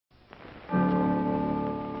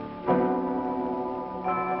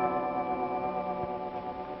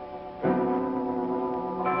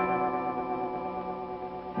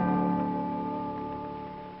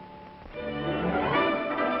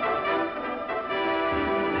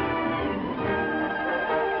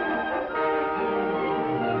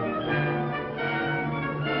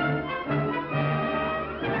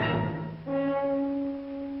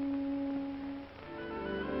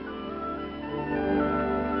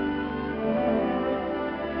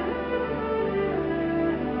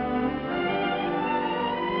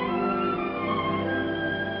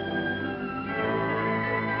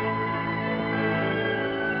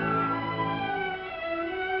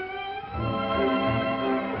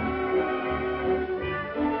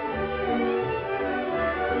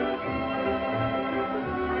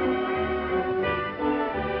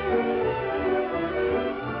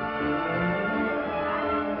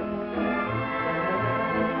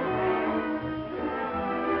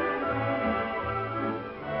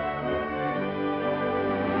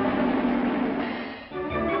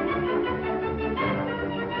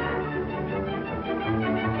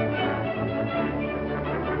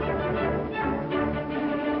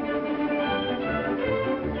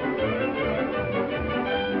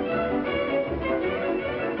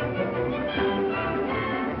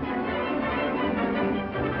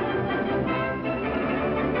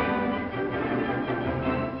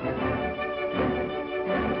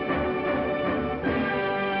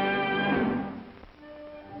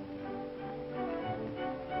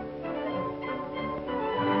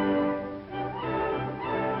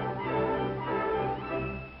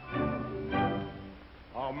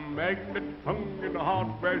magnet hung in a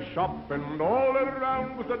hardware shop, and all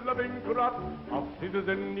around was a loving crop of scissors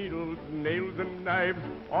and needles, nails and knives,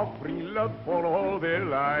 offering love for all their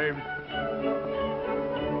lives.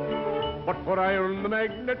 But for iron the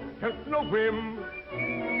magnet felt no whim.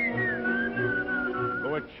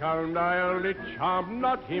 Though it charmed iron, it charmed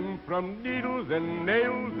not him. From needles and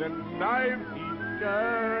nails and knives he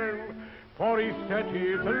turned, for he set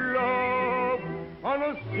his love on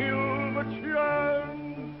a silver churn.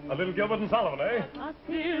 A little Gilbert and Sullivan, eh? A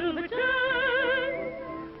silver churn.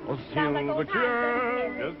 A silver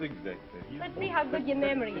churn. Just exactly. Let's see how good your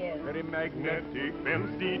memory is. Very magnetic.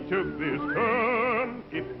 Fancy took this turn.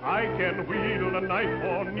 If I can wheel a knife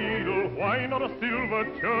or needle, why not a silver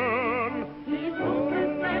churn? He's so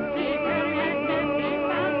magnetic,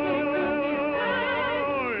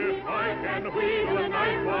 If I can wheel a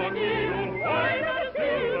knife or needle, why not a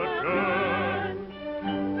silver churn?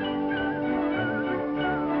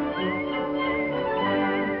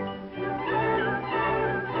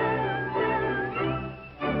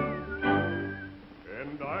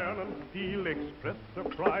 And iron and steel express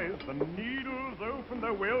surprise. The needles open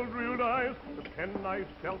their well-drilled eyes. The penknife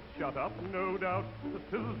felt shut up, no doubt. The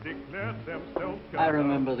scissors declared themselves cut I out.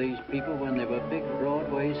 remember these people when they were big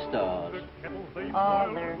Broadway stars. The kettles they All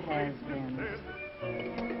boiled their and placed has-beens. instead.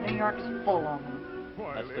 New York's full of them.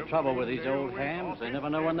 While That's the trouble with these old hams. They never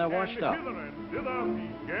know when they're washed up. Hither and thither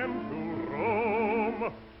began to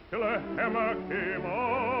roam, till a hammer came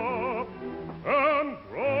up and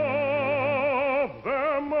drove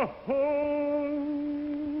them home.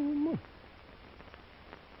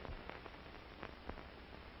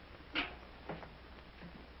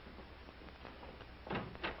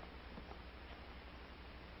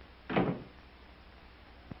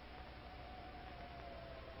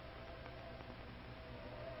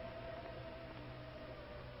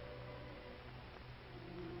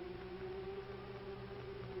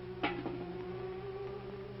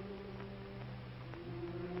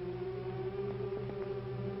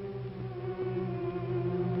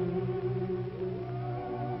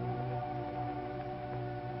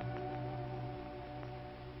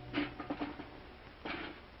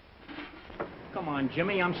 Come on,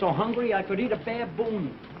 Jimmy. I'm so hungry I could eat a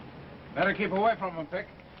baboon. Better keep away from him, Pick.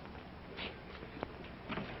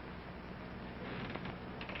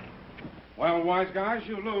 Well, wise guys,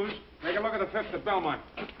 you lose. Take a look at the fifth at Belmont.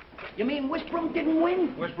 You mean Whisperum didn't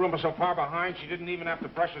win? Whisperum was so far behind, she didn't even have to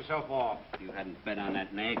brush herself off. If you hadn't bet on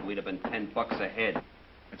that nag, we'd have been $10 ahead.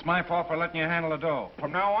 It's my fault for letting you handle the dough.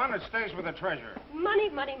 From now on, it stays with the treasurer. Money,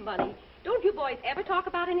 money, money. Don't you boys ever talk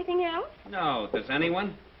about anything else? No, does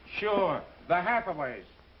anyone? Sure. The Hathaways.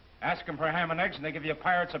 Ask them for ham and eggs, and they give you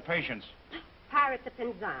Pirates of Patience. Pirates of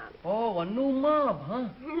Penzance. Oh, a new mob, huh?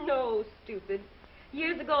 No, stupid.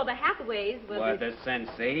 Years ago, the Hathaways Were the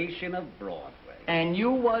sensation of Broadway. And you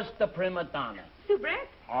was the prima donna. Soubrette.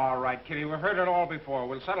 All right, Kitty, we've heard it all before.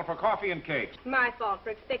 We'll settle for coffee and cake. My fault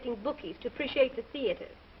for expecting bookies to appreciate the theater.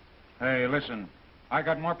 Hey, listen. I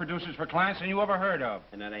got more producers for clients than you ever heard of.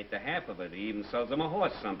 And that ain't the half of it. He even sells them a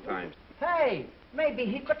horse sometimes. Hey, maybe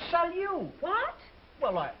he could sell you. What?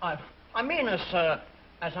 Well, I mean as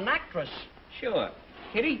an actress. Sure.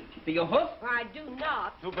 Kitty? Do you hoof? I do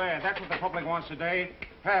not. Too bad. That's what the public wants today.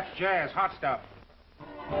 Pap, jazz, hot stuff.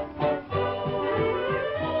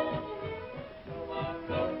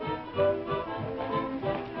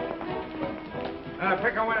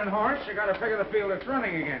 Pick a winning horse, you gotta figure the field it's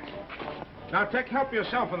running against. Now, Tick, help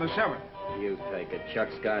yourself in the seventh. You take it.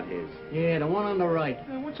 Chuck's got his. Yeah, the one on the right.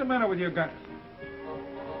 What's the matter with your gun?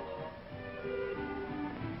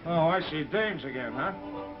 Oh, I see. Dames again, huh?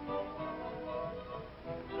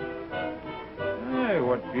 Hey,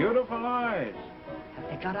 what beautiful eyes. Have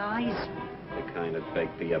they got eyes? The kind that beg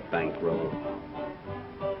for your bankroll.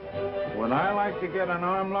 Would I like to get an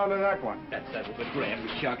armload of that one? That's settled with Graham,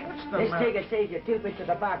 Chuck. What's the This matter? ticket saves you 2 bits at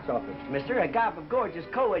the box office, mister. A gob of gorgeous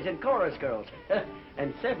coas and chorus girls.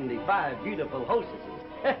 And 75 beautiful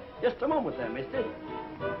hostesses. Just a moment there, mister.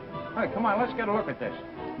 Hey, come on, let's get a look at this.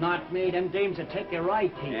 Not me. Them dames will take your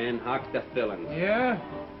right teeth. And Hock the fillings. Yeah?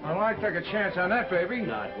 Well, I'd take a chance on that, baby.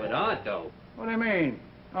 Not with our dough. What do you mean?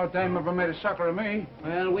 No dame ever made a sucker of me.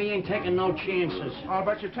 Well, we ain't taking no chances. I'll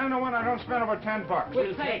bet you 10 to 1 I don't spend over $10.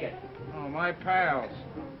 We'll take it. Oh, my pals.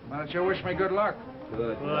 Why don't you wish me good luck?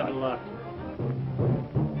 Good luck.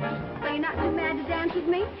 So you're not too mad to dance with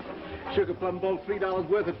me? Sugar Plum bought $3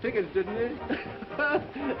 worth of tickets, didn't he?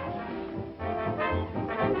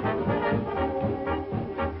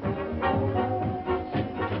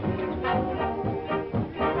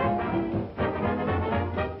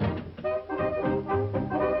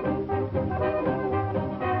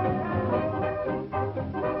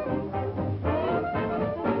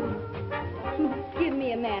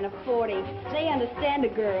 a 40. They understand a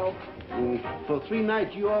girl. For 3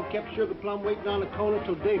 nights, you all kept Sugar Plum waiting on the corner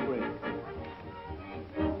till daybreak.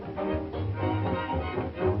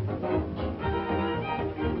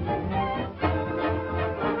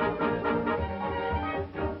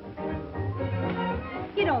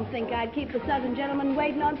 You don't think I'd keep the Southern gentleman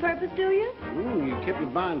waiting on purpose, do you? You kept me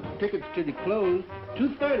buying tickets till they closed.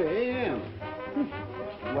 2:30 a.m.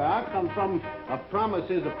 Where I come from, a promise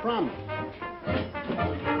is a promise.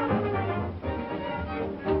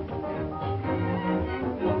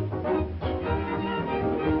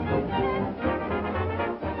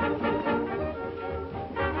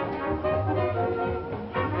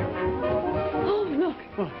 Oh, look.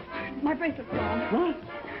 My bracelet's gone. What?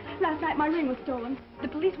 Last night my ring was stolen. The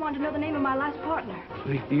police wanted to know the name of my last partner.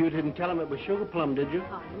 You didn't tell him it was Sugar Plum, did you?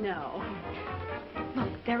 Oh, no. Look,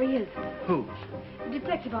 there he is. Who? The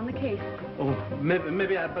detective on the case. Oh,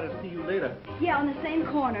 maybe I'd better see you later. Yeah, on the same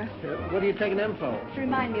corner. What are you taking them for? To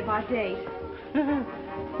remind me of our date.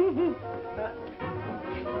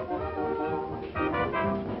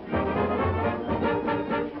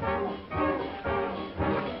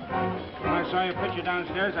 When I saw your picture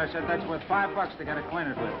downstairs, I said that's worth $5 to get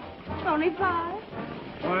acquainted with. Only 5?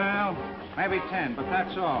 Well, maybe 10, but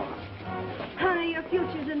that's all. Honey, your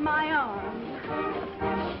future's in my arms.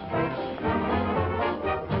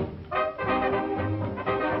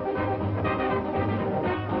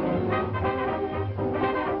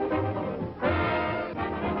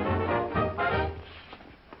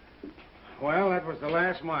 Well, that was the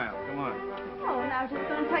last mile. Come on. Oh, and I was just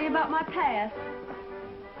going to tell you about my past.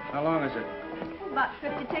 How long is it? About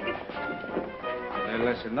 50 tickets. Hey,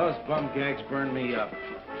 listen, those bum gags burn me up.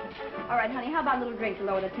 All right, honey, how about a little drink to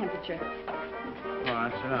lower the temperature? All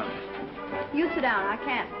right, sit down. You sit down. I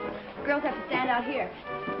can't. Girls have to stand out here.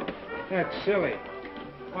 That's silly.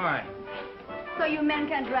 Why? So you men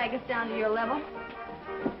can't drag us down to your level.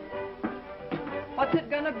 What's it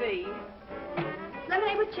gonna be?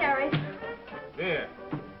 Lemonade with cherries. Beer.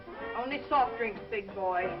 Only soft drinks, big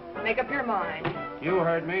boy. Make up your mind. You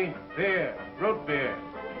heard me. Beer. Root beer.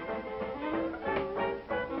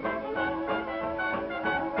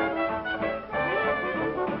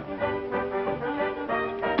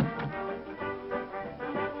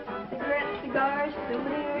 Cigarettes, cigars,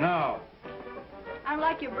 souvenirs. No. I don't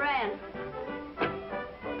like your brand.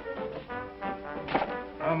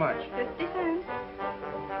 How much? 50 cents.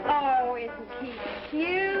 Oh, isn't he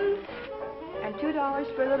cute? And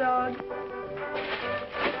 $2 for the dog.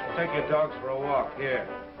 Take your dogs for a walk. Here.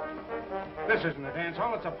 This isn't a dance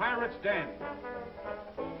hall. It's a pirate's den.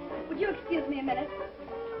 Would you excuse me a minute?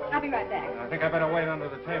 I'll be right back. I think I better wait under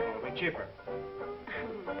the table. It'll be cheaper.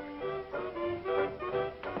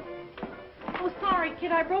 Oh, sorry,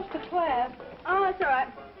 kid. I broke the class. Oh, that's all right.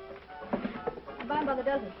 I'm buying by the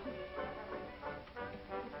dozen.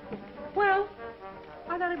 Well,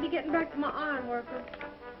 I thought I'd be getting back to my iron worker.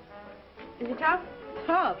 Is he tough?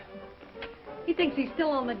 Tough. He thinks he's still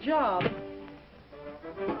on the job.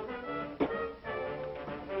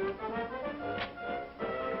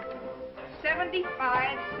 $75.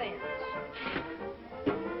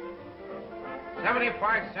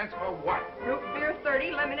 75 cents for what? Root beer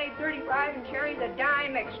 30, lemonade 35, and cherries a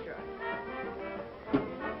dime extra.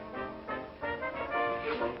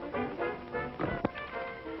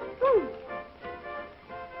 Whew.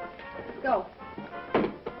 Go.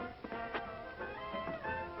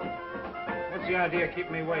 What's the idea of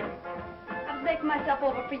keeping me waiting? I was making myself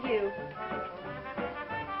over for you.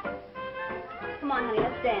 Come on, honey,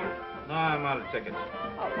 let's dance. No, I'm out of tickets.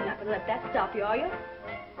 Oh, you're not going to let that stop you, are you?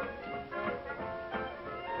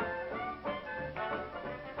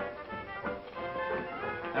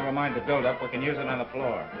 Never mind the build-up. We can use it on the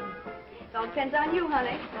floor. It all depends on you,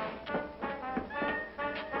 honey.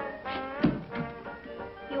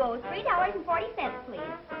 You owe us $3.40, please.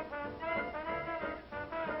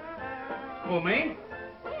 Who, me?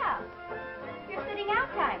 Yeah. You're sitting out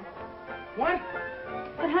time. What?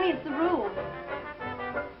 But, honey, it's the rule.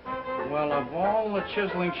 Well, of all the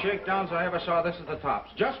chiseling shakedowns I ever saw, this is the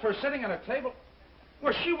tops. Just for sitting at a table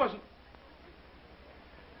where she wasn't...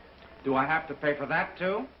 Do I have to pay for that,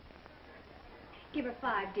 too? Give her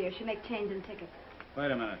 5, dear. She'll make change in tickets.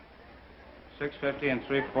 Wait a minute. $6.50 and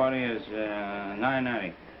 $3.40 is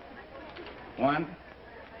 $9.90. 1,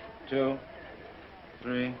 2,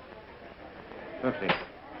 3, 50.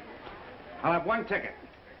 I'll have 1 ticket.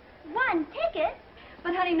 1 ticket?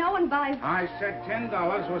 But, honey, no one buys... I said $10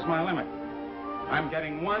 was my limit. I'm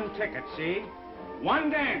getting 1 ticket, see? 1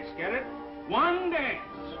 dance, get it? 1 dance.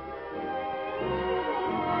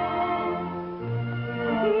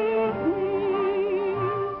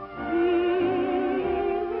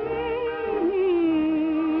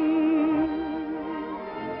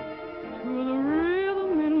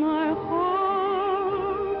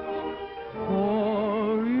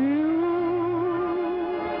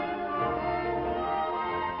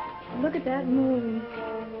 look at that moon.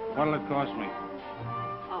 What'll it cost me?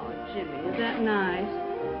 Oh, Jimmy, is that nice?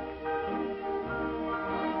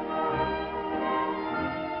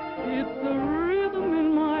 It's the rhythm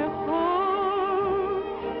in my heart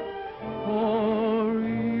for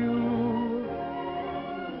you.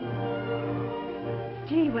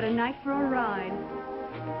 Gee, what a night for a ride.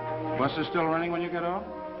 Bus is still running when you get off?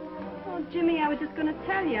 Oh, Jimmy, I was just going to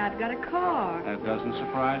tell you I've got a car. That doesn't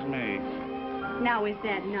surprise me. Now, is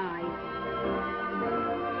that nice?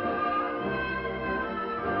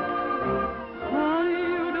 Honey,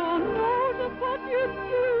 you don't know just what you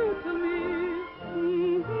do to me.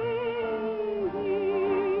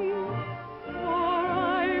 For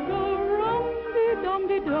I go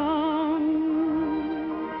rum-de-dum-de-dum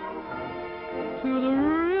to the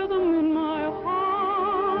rhythm in my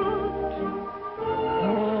heart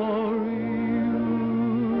for you.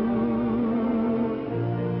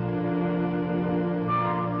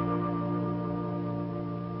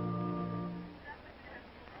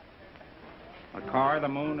 The car, the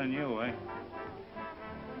moon, and you, eh?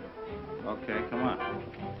 Okay, come on.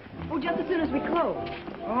 Oh, just as soon as we close.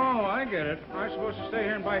 Oh, I get it. I'm supposed to stay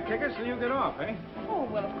here and buy tickets till you get off, eh? Oh,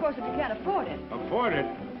 well, of course, if you can't afford it. Afford it?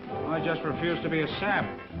 I just refuse to be a sap.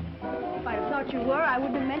 If I'd have thought you were, I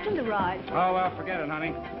wouldn't have mentioned the ride. Oh, well, forget it,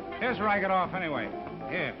 honey. Here's where I get off anyway.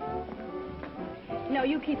 Here. No,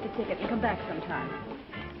 you keep the ticket and come back sometime.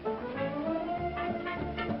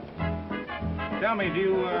 Tell me, do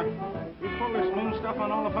you pull this moon stuff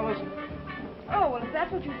on all the fellas? Oh, well, if that's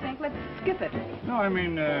what you think, let's skip it. No, I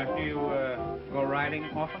mean, do you go riding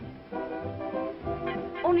often?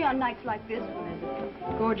 Only on nights like this when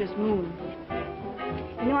there's a gorgeous moon.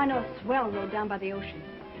 You know, I know a swell road down by the ocean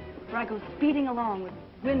where I go speeding along with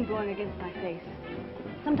wind blowing against my face.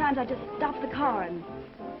 Sometimes I just stop the car and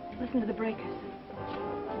listen to the breakers.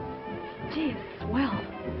 Gee, it's swell.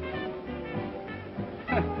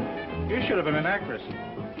 You should have been an actress.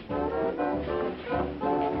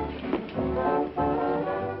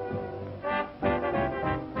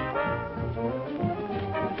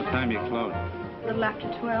 What time do you close? A little after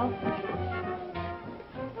 12.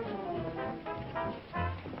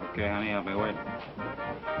 Okay, honey, I'll be waiting.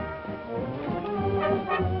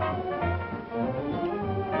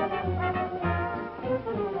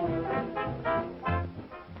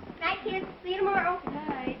 Night, kids. See you tomorrow.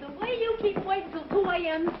 Hey, the way you keep waiting till 2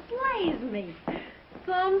 a.m. slays me.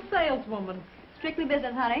 Some saleswoman. Strictly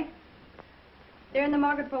business, honey. They're in the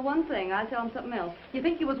market for one thing. I tell them something else. You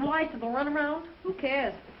think he was wise to the runaround? Who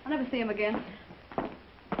cares? I'll never see him again.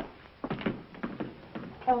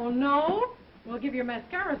 Oh, no? We'll give your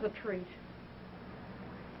mascaras a treat.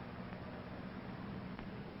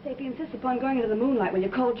 Say, if you insist upon going into the moonlight, will you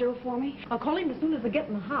call Joe for me? I'll call him as soon as I get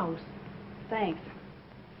in the house. Thanks.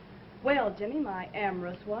 Well, Jimmy, my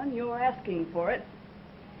amorous one, you're asking for it.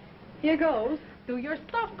 Here goes. Do your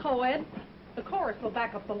stuff, co-ed. The chorus will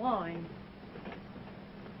back up the line.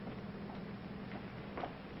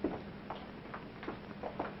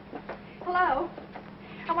 Hello.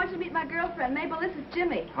 I want you to meet my girlfriend, Mabel. This is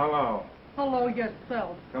Jimmy. Hello. Hello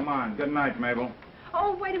yourself. Come on. Good night, Mabel.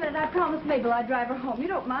 Oh, wait a minute. I promised Mabel I'd drive her home. You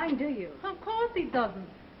don't mind, do you? Of course he doesn't.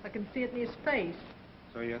 I can see it in his face.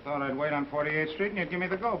 So you thought I'd wait on 48th Street and you'd give me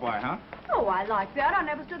the go-by, huh? Oh, I like that. I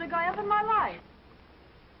never stood a guy up in my life.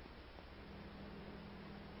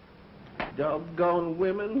 Doggone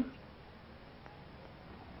women.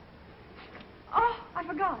 Oh, I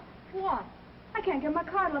forgot. What? I can't get my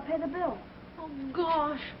card. I'll pay the bill. Oh,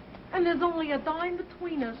 gosh. And there's only a dime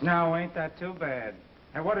between us. No, ain't that too bad.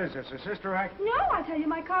 Now, what is this, a sister act? No, I tell you,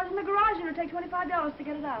 my car's in the garage and it'll take $25 to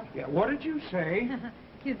get it out. Yeah, what did you say?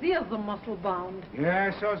 His ears are muscle-bound.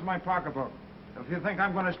 Yeah, so's my pocketbook. If you think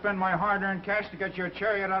I'm going to spend my hard-earned cash to get your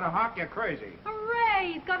chariot out of hock, you're crazy.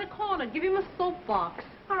 Hooray! He's got a corner. Give him a soapbox.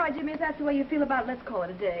 All right, Jimmy, if that's the way you feel about it, let's call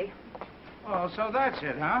it a day. Oh, so that's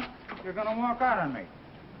it, huh? You're going to walk out on me.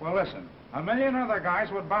 Well, listen, a million other guys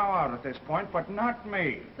would bow out at this point, but not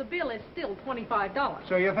me. The bill is still $25.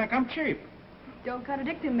 So you think I'm cheap? Don't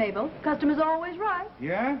contradict him, Mabel. Customer's always right.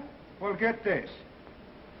 Yeah? Well, get this.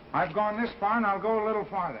 I've gone this far, and I'll go a little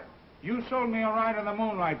farther. You sold me a ride in the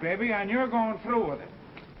moonlight, baby, and you're going through with it.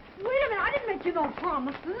 Wait a minute, I didn't make you no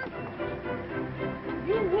promises.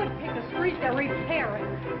 You would pick a street to repair it.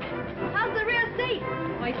 How's the rear seat?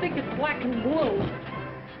 I think it's black and blue.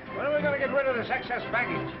 When are we going to get rid of this excess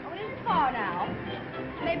baggage? Oh, it isn't far now.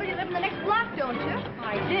 Mabel, you live in the next block, don't you?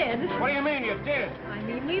 I did. What do you mean you did? I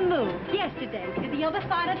mean, we moved yesterday to the other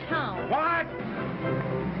side of town. What?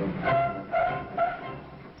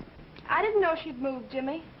 I didn't know she'd moved,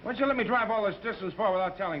 Jimmy. What'd you let me drive all this distance for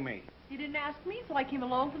without telling me? You didn't ask me, so I came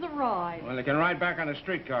along for the ride. Well, you can ride back on a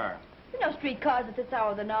streetcar. There are no streetcars at this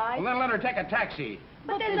hour of the night. Well, then let her take a taxi.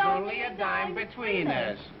 But there's only a dime between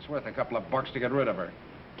us. It's worth a couple of bucks to get rid of her.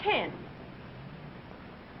 10.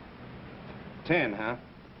 10, huh?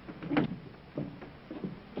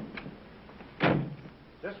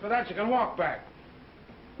 Just for that, you can walk back.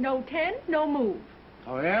 No 10, no move.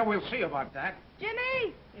 Oh, yeah? We'll see about that.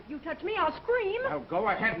 Jimmy, if you touch me, I'll scream. Now, go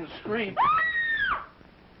ahead and scream.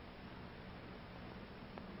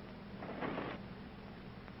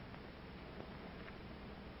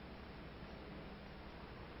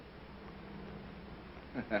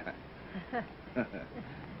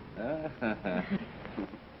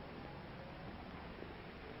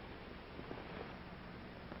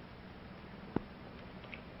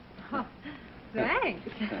 Oh, thanks.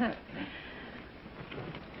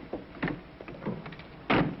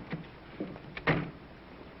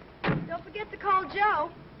 Don't forget to call Joe.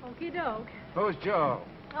 Okie doke. Who's Joe?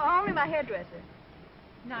 Oh, only my hairdresser.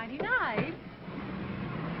 99.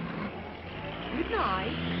 Good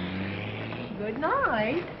night. Good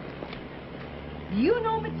night. You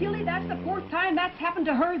know, Miss Tilly, that's the 4th time that's happened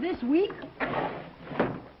to her this week.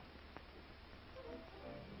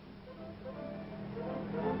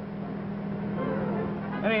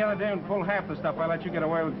 Any other day and pull half the stuff I let you get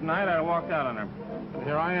away with tonight, I'd have walked out on her. And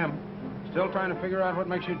here I am, still trying to figure out what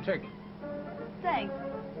makes you tick. Thanks.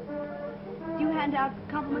 Do you hand out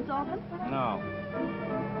compliments often? No.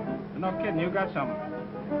 No kidding, you got something.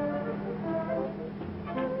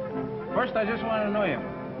 First, I just wanted to know you.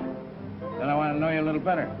 Then I want to know you a little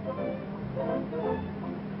better.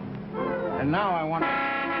 And now I want to...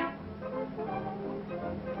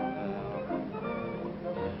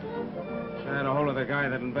 I had a hold of the guy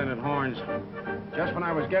that invented horns. Just when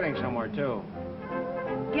I was getting somewhere, too.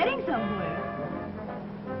 Getting somewhere?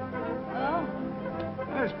 Oh.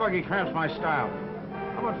 This buggy cramps my style.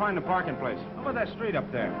 How about finding a parking place? How about that street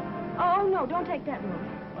up there? Oh, no, don't take that road.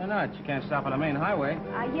 Why not? You can't stop on the main highway.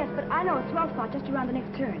 Yes, but I know a swell spot just around the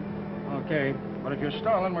next turn. Okay, but if you're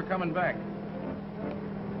stalling, we're coming back.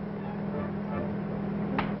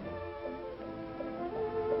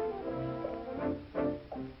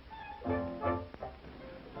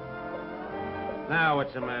 Now,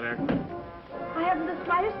 what's the matter? I haven't the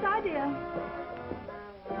slightest idea.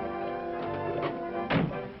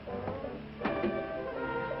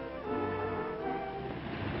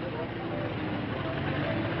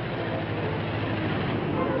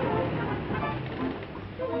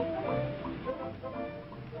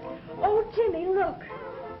 Oh, Jimmy, look.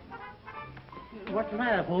 What's the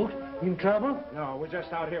matter, folks? You in trouble? No, we're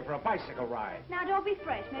just out here for a bicycle ride. Now, don't be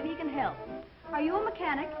fresh. Maybe you can help. Are you a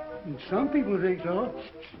mechanic? Some people think so.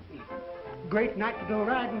 Great night to go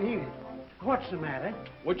riding, ain't it? What's the matter?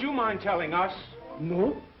 Would you mind telling us?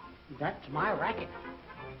 No, that's my racket.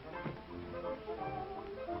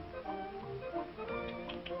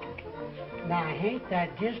 Now, ain't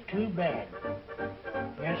that just too bad?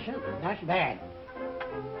 Yes, sir, that's bad.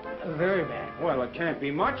 Very bad. Well, it can't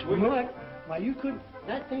be much. What? Why, you could...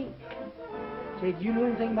 That thing... Say, do you know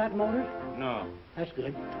anything about motors? No. That's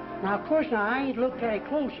good. Now, of course, I ain't looked at it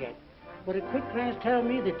close yet, but a quick glance tells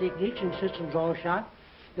me that the ignition system's all shot,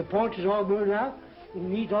 the points is all burned out, it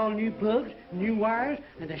needs all new plugs, new wires,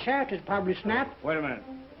 and the shaft is probably snapped. Wait a minute.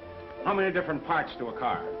 How many different parts to a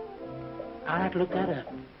car? I'll have to look that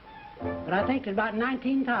up. But I think there's about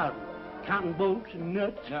 19,000, counting bolts and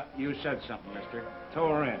nuts. No, you said something, mister. Tow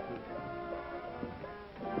her in.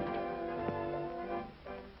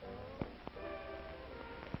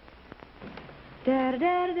 Da da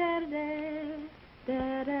da da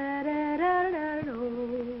da da da da da da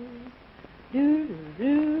do do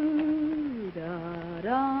do da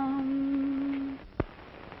dum.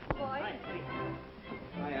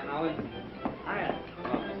 Hiya, Alan. Hiya.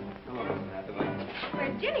 Hello, Mr. Hathaway.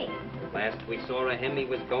 Where's Jimmy? Last we saw of him, he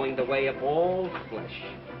was going the way of all flesh.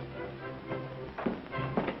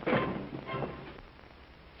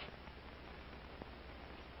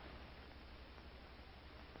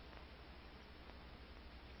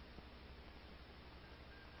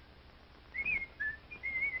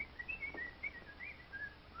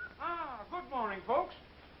 Good morning, folks.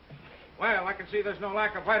 Well, I can see there's no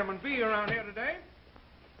lack of vitamin B around here today.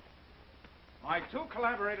 My 2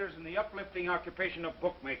 collaborators in the uplifting occupation of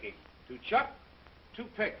bookmaking. To Chuck, to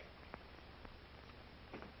Pick.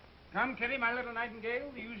 Come, Kitty, my little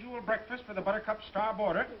nightingale, the usual breakfast for the Buttercup Star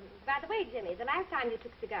Border. By the way, Jimmy, the last time you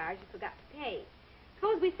took cigars, you forgot to pay.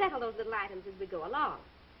 Suppose we settle those little items as we go along.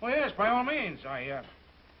 Well, yes, by all means. I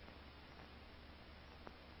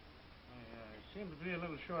seem to be a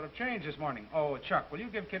little short of change this morning. Oh, Chuck, will you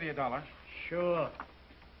give Kitty $1? Sure.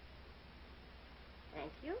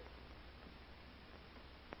 Thank you.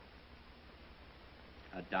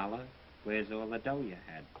 $1. Where's all the dough you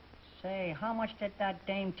had? Say, how much did that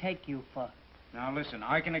dame take you for? Now, listen,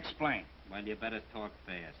 I can explain. Well, you better talk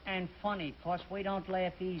fast. And funny, 'cause we don't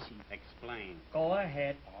laugh easy. Explain. Go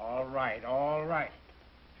ahead. All right, all right.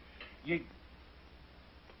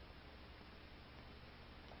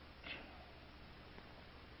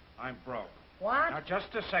 I'm broke. What? Now,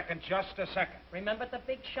 just a second. Remember the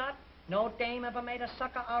big shot? No dame ever made a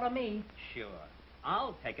sucker out of me. Sure.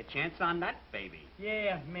 I'll take a chance on that, baby.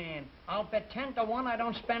 Yeah, man. I'll bet 10 to 1 I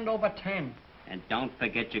don't spend over 10. And don't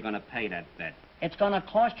forget you're gonna pay that bet. It's gonna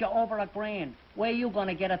cost you over $1,000. Where you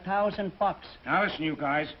gonna get $1,000? Now, listen, you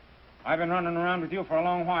guys. I've been running around with you for a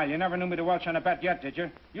long while. You never knew me to welch on a bet yet, did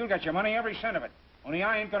you? You'll get your money, every cent of it. Only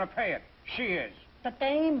I ain't gonna pay it. She is. The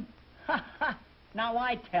dame? Ha ha! Now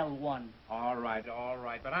I tell one. All right.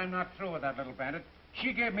 But I'm not through with that little bandit.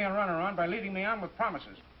 She gave me a runaround by leading me on with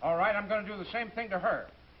promises. All right, I'm going to do the same thing to her.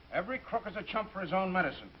 Every crook is a chump for his own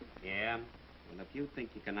medicine. Yeah? Well, if you think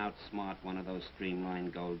you can outsmart one of those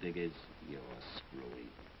streamlined gold diggers, you're screwy.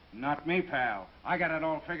 Not me, pal. I got it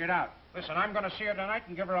all figured out. Listen, I'm going to see her tonight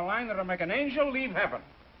and give her a line that'll make an angel leave heaven.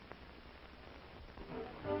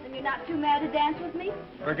 Then you're not too mad to dance with me?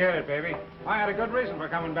 Forget it, baby. I had a good reason for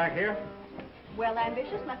coming back here. Well,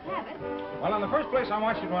 ambitious, let's have it. Well, in the first place, I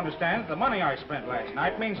want you to understand the money I spent last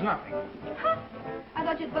night means nothing. Huh? I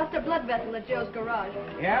thought you'd bust a blood vessel at Joe's garage.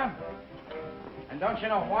 Yeah? And don't you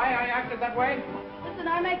know why I acted that way? Listen,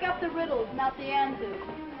 I make up the riddles, not the answers.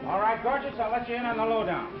 All right, gorgeous, I'll let you in on the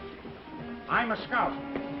lowdown. I'm a scout.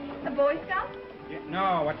 A Boy Scout?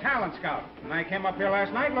 No, a talent scout. And I came up here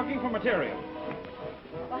last night looking for material.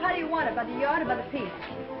 Well, how do you want it, by the yard or by the piece?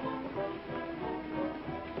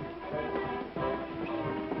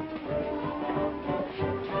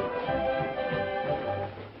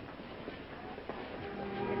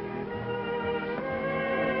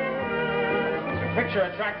 The picture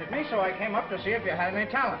attracted me, so I came up to see if you had any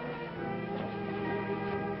talent.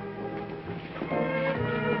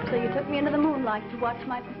 So you took me into the moonlight to watch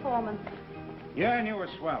my performance. Yeah, and you were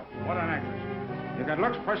swell. What an actress. You got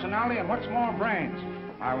looks, personality, and what's more, brains.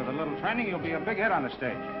 Now, with a little training, you'll be a big hit on the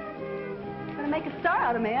stage. Gonna make a star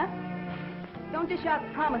out of me, huh? Don't dish out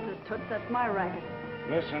promises, Toots. That's my racket.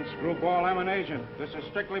 Listen, screwball, I'm an agent. This is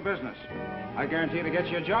strictly business. I guarantee to get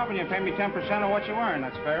you a job, and you pay me 10% of what you earn.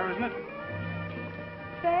 That's fair, isn't it?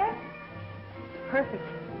 Fair? Perfect.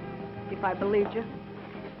 If I believed you.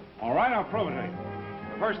 All right, I'll prove it to you.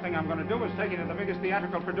 The first thing I'm going to do is take you to the biggest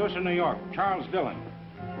theatrical producer in New York, Charles Dillon.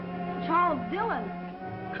 Charles Dillon?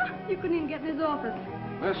 You couldn't even get in his office.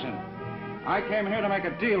 Listen, I came here to make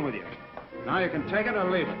a deal with you. Now you can take it or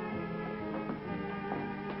leave it.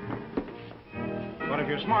 But if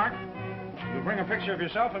you're smart, you'll bring a picture of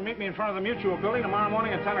yourself and meet me in front of the Mutual building tomorrow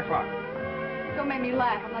morning at 10 o'clock. Don't make me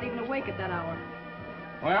laugh. I'm not even awake at that hour.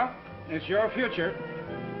 Well, it's your future.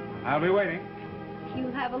 I'll be waiting. You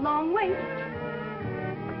have a long wait.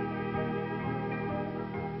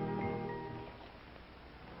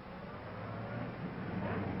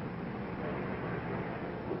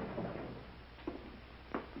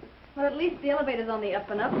 Well, at least the elevator's on the up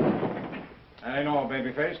and up. That ain't all,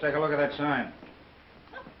 babyface. Take a look at that sign.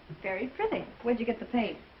 Very pretty. Where'd you get the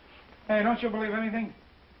paint? Hey, don't you believe anything?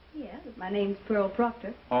 Yes, my name's Pearl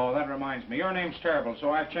Proctor. Oh, that reminds me. Your name's terrible,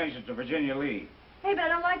 so I've changed it to Virginia Lee. Hey, but I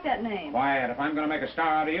don't like that name. Quiet. If I'm going to make a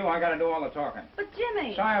star out of you, I got to do all the talking. But,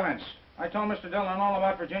 Jimmy... Silence. I told Mr. Dillon all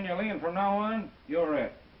about Virginia Lee, and from now on, you're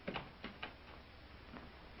it.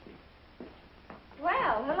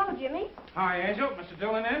 Well, hello, Jimmy. Hi, Angel. Mr.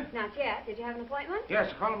 Dillon in? Not yet. Did you have an appointment?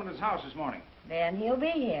 Yes, I called him at his house this morning. Then he'll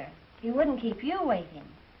be here. He wouldn't keep you waiting.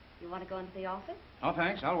 You want to go into the office? Oh,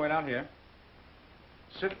 thanks. I'll wait out here.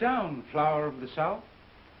 Sit down, flower of the South.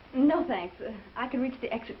 No, thanks. I can reach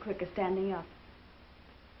the exit quicker standing up.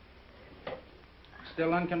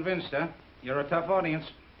 Still unconvinced, huh? You're a tough audience.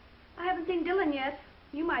 I haven't seen Dillon yet.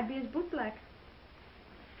 You might be his bootblack.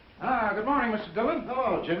 Ah, good morning, Mr. Dillon.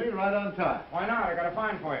 Hello, Jimmy. Right on time. Why not? I got a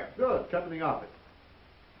fine for you. Good. Come in the office.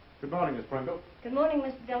 Good morning, Miss Pringle. Good morning,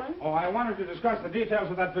 Mr. Dillon. Oh, I wanted to discuss the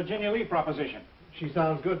details of that Virginia Lee proposition. She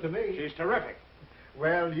sounds good to me. She's terrific.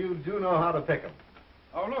 Well, you do know how to pick 'em.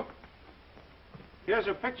 Oh, look. Here's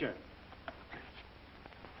her picture.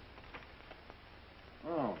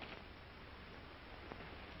 Oh.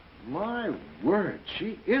 My word,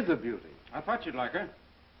 she is a beauty. I thought you'd like her.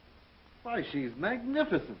 Why, she's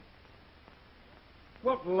magnificent.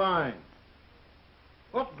 What line?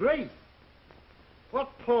 What grace? What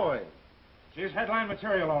poise? She's headline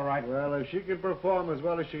material, all right. Well, if she can perform as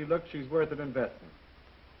well as she looks, she's worth an investment.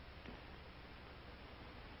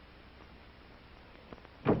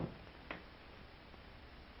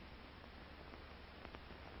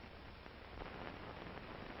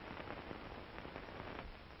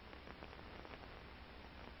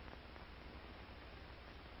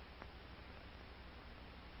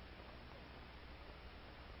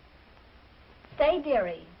 Say,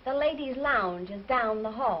 dearie, the ladies' lounge is down the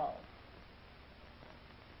hall.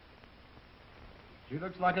 She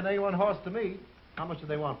looks like an A1 horse to me. How much do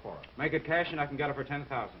they want for her? Make it cash, and I can get her for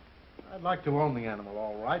 10,000. I'd like to own the animal,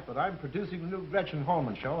 all right, but I'm producing the new Gretchen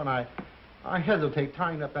Holman show, and I hesitate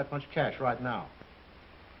tying up that much cash right now.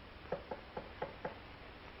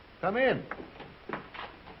 Come in.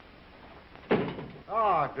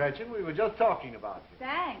 Ah, Gretchen, we were just talking about you.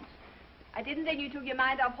 Thanks. I didn't think you took your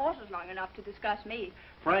mind off horses long enough to discuss me.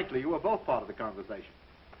 Frankly, you were both part of the conversation.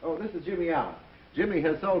 Oh, this is Jimmy Allen. Jimmy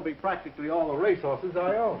has sold me practically all the racehorses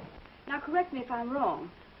I own. Now, correct me if I'm wrong.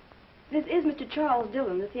 This is Mr. Charles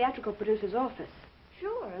Dillon, the theatrical producer's office.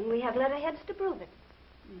 Sure, and we have letterheads to prove it.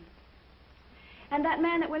 And that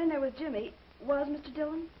man that went in there with Jimmy was Mr.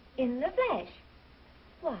 Dillon? In the flesh.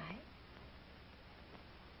 Why?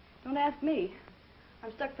 Don't ask me.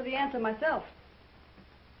 I'm stuck for the answer myself.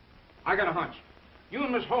 I got a hunch. You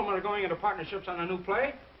and Miss Holman are going into partnerships on a new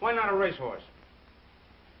play. Why not a racehorse?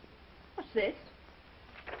 What's this?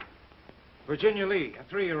 Virginia Lee, a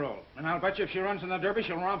 3-year-old. And I'll bet you if she runs in the Derby,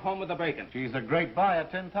 she'll romp home with the bacon. She's a great buy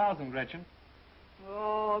at 10,000, Gretchen.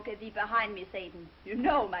 Oh, get thee behind me, Satan. You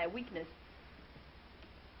know my weakness.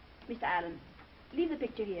 Mr. Allen, leave the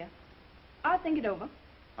picture here. I'll think it over.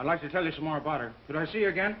 I'd like to tell you some more about her. Could I see you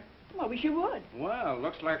again? Well, I wish you would. Well,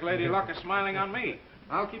 looks like Lady Luck is smiling on me.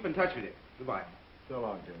 I'll keep in touch with you. Goodbye. So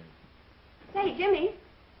long, Jimmy. Say, Jimmy,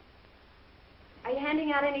 are you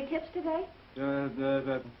handing out any tips today?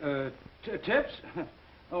 Tips?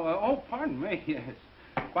 Oh, pardon me, yes.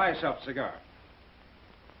 Buy yourself a cigar.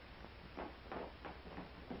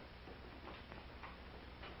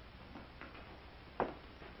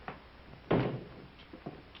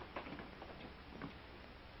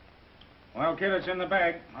 Well, kid, it's in the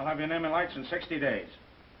bag. I'll have your name and lights in 60 days.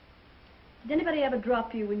 Did anybody ever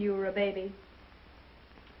drop you when you were a baby?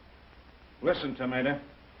 Listen, Tomato.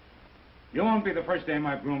 You won't be the first dame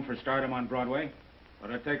I've groomed for stardom on Broadway, but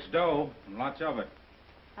it takes dough, and lots of it.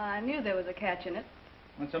 I knew there was a catch in it.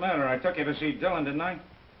 What's the matter? I took you to see Dillon, didn't I?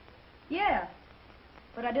 Yeah,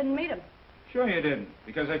 but I didn't meet him. Sure you didn't,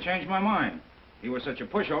 because I changed my mind. He was such a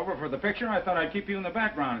pushover for the picture, I thought I'd keep you in the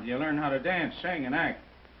background until you learn how to dance, sing, and act.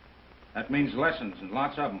 That means lessons, and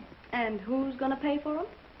lots of them. And who's gonna pay for them?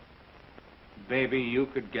 Baby, you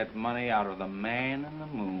could get money out of the man in the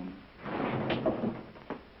moon.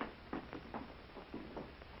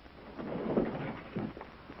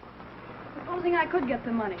 Supposing I could get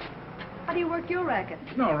the money. How do you work your racket?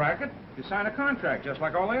 It's no racket. You sign a contract, just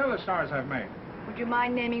like all the other stars I've made. Would you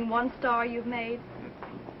mind naming one star you've made?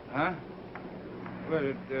 Huh?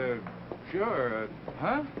 Well, sure.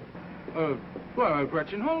 Huh? Well,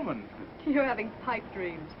 Gretchen Holman. You're having pipe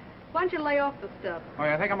dreams. Why don't you lay off the stuff? Oh,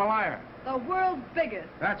 you think I'm a liar? The world's biggest.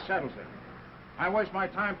 That settles it. I waste my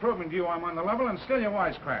time proving to you I'm on the level, and still you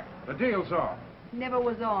wisecrack. The deal's off. Never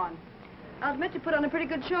was on. I'll admit you put on a pretty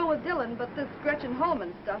good show with Dillon, but this Gretchen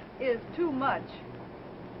Holman stuff is too much.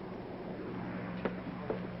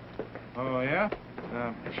 Oh, yeah?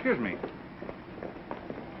 Excuse me.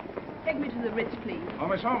 Take me to the Ritz, please. Oh,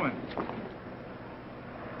 Miss Holman.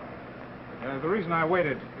 The reason I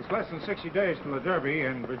waited is less than 60 days till the Derby,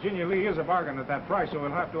 and Virginia Lee is a bargain at that price, so we'll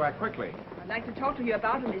have to act quickly. I'd like to talk to you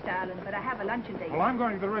about him, Mr. Allen, but I have a luncheon date. Well, I'm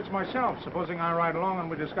going to the Ritz myself. Supposing I ride along and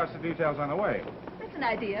we discuss the details on the way. That's an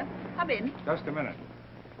idea. Come in. Just a minute.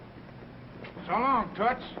 So long,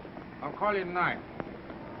 Toots. I'll call you tonight.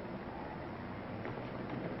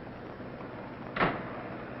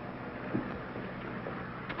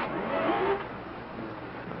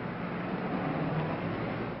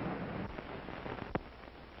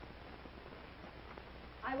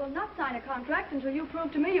 I will not sign a contract until you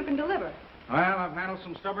prove to me you can deliver. Well, I've handled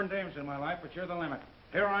some stubborn dames in my life, but you're the limit.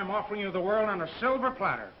 Here I'm offering you the world on a silver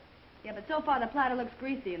platter. Yeah, but so far the platter looks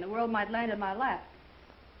greasy, and the world might land in my lap.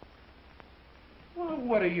 Well,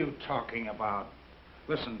 what are you talking about?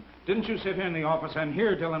 Listen, didn't you sit here in the office and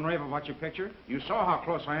hear Dillon rave about your picture? You saw how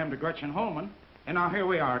close I am to Gretchen Holman. And now here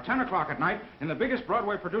we are, 10 o'clock at night, in the biggest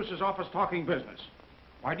Broadway producer's office talking business.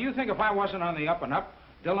 Why, do you think if I wasn't on the up and up,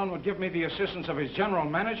 Dillon would give me the assistance of his general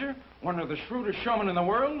manager, one of the shrewdest showmen in the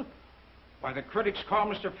world? Why, the critics call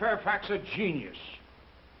Mr. Fairfax a genius.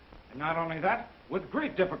 And not only that, with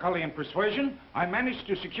great difficulty and persuasion, I managed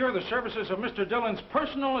to secure the services of Mr. Dillon's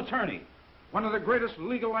personal attorney, one of the greatest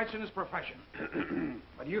legal lights in his profession.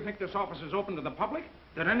 But do you think this office is open to the public?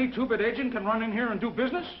 That any two-bit agent can run in here and do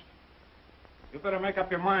business? You better make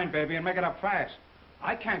up your mind, baby, and make it up fast.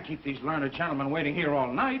 I can't keep these learned gentlemen waiting here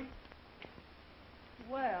all night.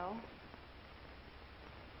 Well...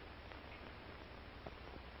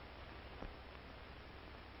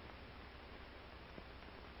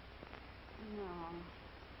 No.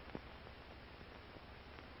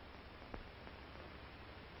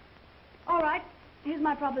 All right, here's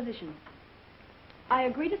my proposition. I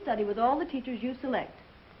agree to study with all the teachers you select,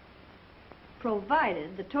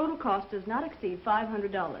 provided the total cost does not exceed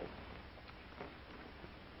 $500.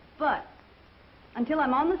 But until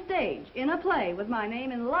I'm on the stage, in a play, with my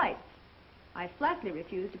name in lights, I flatly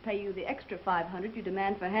refuse to pay you the extra $500 you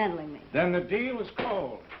demand for handling me. Then the deal is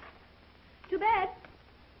cold. Too bad.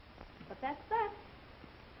 But that's that.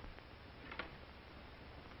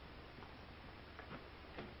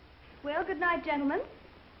 Well, good night, gentlemen.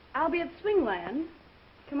 I'll be at Swingland.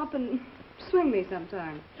 Come up and swing me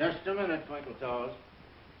sometime. Just a minute, Twinkle Toes.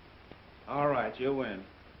 All right, you win.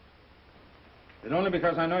 But only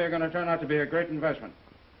because I know you're going to turn out to be a great investment.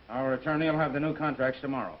 Our attorney will have the new contracts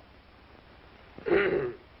tomorrow.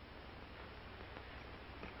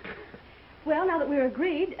 Well, now that we're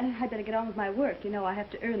agreed, I'd better get on with my work. You know, I have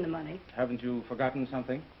to earn the money. Haven't you forgotten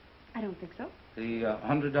something? I don't think so. The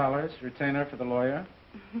 $100 retainer for the lawyer?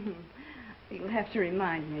 You'll have to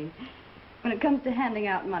remind me. When it comes to handing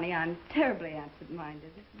out money, I'm terribly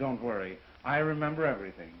absent-minded. Don't worry. I remember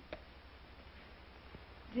everything.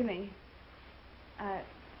 Jimmy, I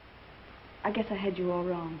guess I had you all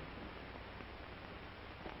wrong.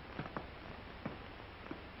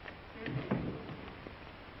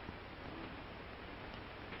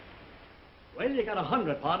 Well, you got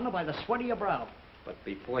 100, partner, by the sweat of your brow. But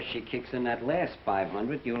before she kicks in that last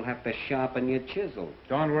 500, you'll have to sharpen your chisel.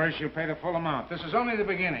 Don't worry, she'll pay the full amount. This is only the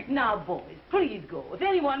beginning. Now, boys, please go. If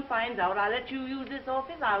anyone finds out I let you use this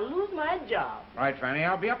office, I'll lose my job. Right, Fanny.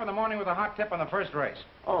 I'll be up in the morning with a hot tip on the first race.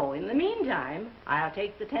 Oh, in the meantime, I'll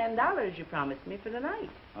take the $10 you promised me for the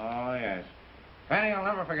night. Oh, yes. Fanny, I'll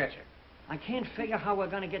never forget you. I can't figure how we're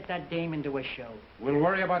going to get that dame into a show. We'll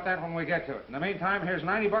worry about that when we get to it. In the meantime, here's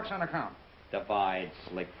 $90 on account. Divide,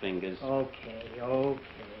 slick fingers. Okay.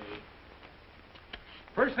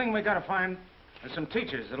 First thing we gotta find is some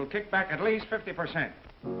teachers that'll kick back at least 50%.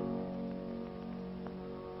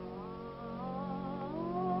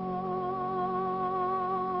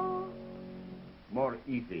 More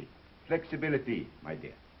easy. Flexibility, my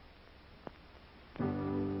dear.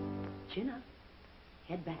 Chin up.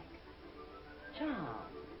 Head back. Charm.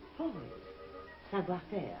 Poise.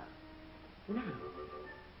 Savoir-faire. Now.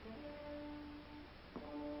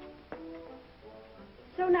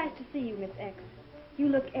 So nice to see you, Miss X. You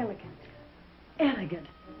look elegant. Elegant?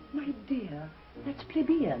 My dear, that's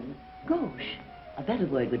plebeian. Gauche. A better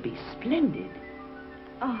word would be splendid.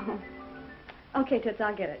 Oh. Okay, Toots,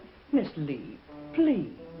 I'll get it. Miss Lee,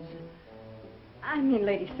 please. I mean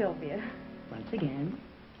Lady Sylvia. Once again.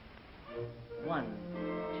 1,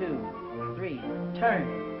 2, 3, turn.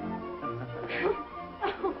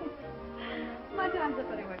 Oh. My time's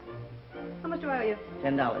up anyway. How much do I owe you?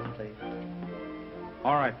 $10, please.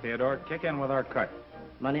 All right, Theodore, kick in with our cut.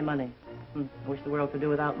 Money. I wish the world could do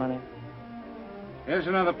without money. Here's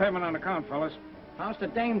another payment on account, fellas. How's the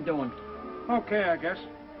dame doing? Okay, I guess.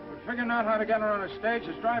 But figuring out how to get her on a stage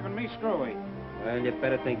is driving me screwy. Well, you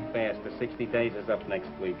better think fast. The 60 days is up next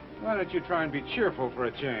week. Why don't you try and be cheerful for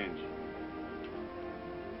a change?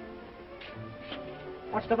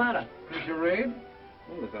 What's the matter? Did you read?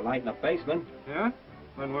 Well, there's a light in the basement. Yeah?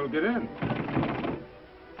 Then we'll get in.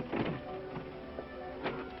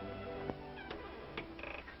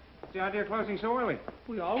 What's the idea of closing so early?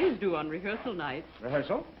 We always do on rehearsal nights.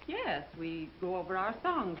 Rehearsal? Yes, we go over our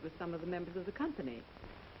songs with some of the members of the company.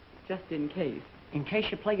 Just in case. In case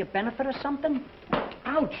you play a benefit or something?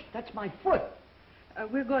 Ouch, that's my foot.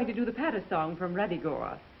 We're going to do the Patter song from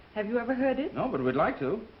Radigora. Have you ever heard it? No, but we'd like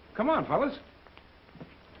to. Come on, fellas.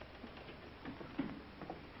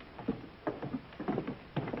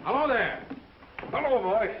 Hello there. Hello,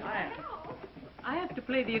 boy. I have to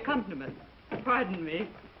play the accompaniment. Pardon me.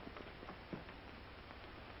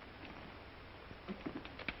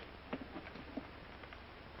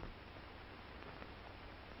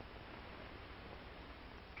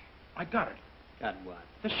 I got it. Got what?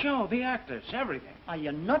 The show, the actors, everything. Are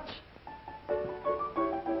you nuts?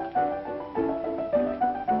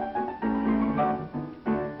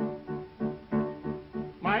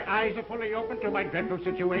 My eyes are fully open to my dreadful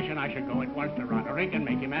situation. I should go at once to Roderick and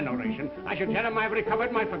make him an oration. I should tell him I've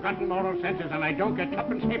recovered my forgotten moral senses and I don't get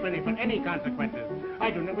tuppence halfpenny for any consequences. I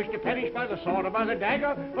do not wish to perish by the sword or by the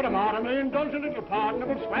dagger, but am armed may indulge a little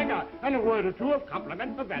pardonable swagger, and a word or two of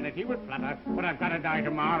compliment for vanity would flutter. But I've got to die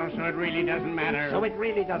tomorrow, so it really doesn't matter. So it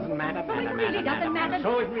really doesn't matter, So it really doesn't matter.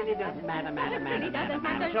 So it really doesn't matter,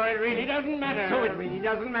 So it really doesn't matter. So it really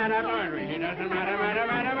doesn't matter. So it really doesn't matter.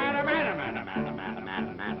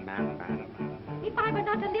 If I were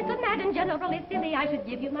not a little mad and generally silly, I should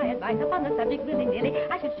give you my advice upon the subject willy-nilly.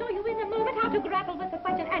 I should show you in a moment how to grapple with the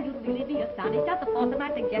question, and you'll really be astonished at the force of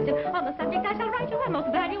my suggestion. On the subject, I shall write you a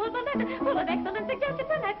most valuable letter, full of excellent suggestions,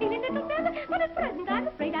 and I feel a little better. But at present,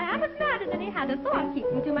 I'm afraid I am as mad as any hatter, so I'm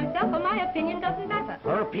keeping to myself, for my opinion doesn't matter.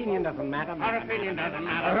 Her opinion doesn't matter. Her opinion doesn't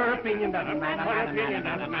matter. Her opinion doesn't matter. Her opinion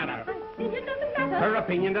doesn't matter. Her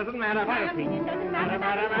opinion doesn't matter. My opinion doesn't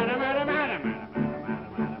matter.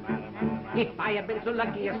 If I had been so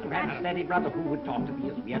lucky as to have a steady brother who would talk to me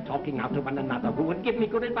as we are talking now to one another, who would give me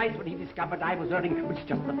good advice when he discovered I was earning, which is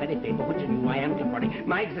just the very paper which you knew I am temporary.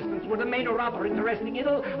 My existence would have made a rather interesting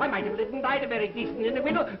idyll. I might have lived and died a very decent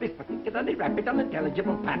individual. This particularly rapid,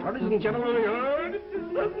 unintelligible patter isn't generally heard.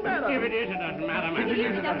 It doesn't matter. If it is, it doesn't matter, man. If it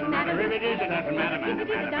is, it doesn't matter. If it is, it doesn't matter, man. If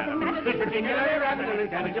it is, it doesn't matter. This particularly rapid,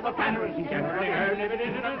 unintelligible patter isn't generally heard. If it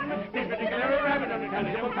is, it doesn't matter. This particularly rapid,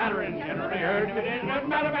 unintelligible patter isn't generally heard. If it is, it doesn't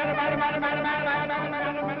matter, matter, matter, matter, matter, matter,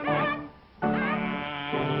 matter, matter.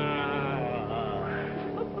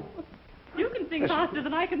 You can sing faster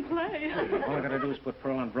than I can play. All I gotta do is put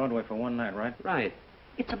Pearl on Broadway for one night, right? Right.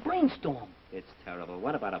 It's a brainstorm. It's terrible.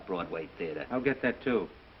 What about a Broadway theater? I'll get that, too.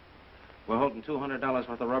 We're holding $200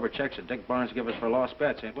 worth of rubber checks that Dick Barnes gave us for lost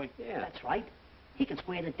bets, ain't we? Yeah. That's right. He can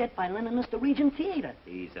square the debt by lending us the Regent Theater.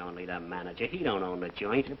 He's only the manager. He don't own the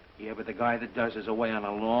joint. Yeah, but the guy that does is away on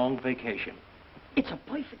a long vacation. It's a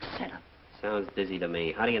perfect setup. Sounds dizzy to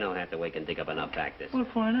me. How do you know Hathaway can dig up enough practice? Well,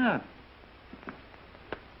 find out.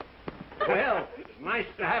 Well, it's nice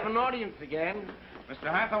to have an audience again.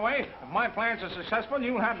 Mr. Hathaway, if my plans are successful,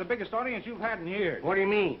 you'll have the biggest audience you've had in years. What do you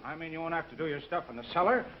mean? I mean, you won't have to do your stuff in the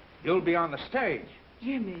cellar. You'll be on the stage.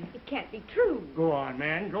 Jimmy. It can't be true. Go on,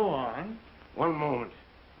 man. Go on. One moment.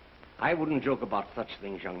 I wouldn't joke about such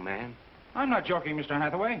things, young man. I'm not joking, Mr.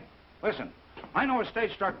 Hathaway. Listen, I know a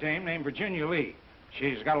stage-struck dame named Virginia Lee.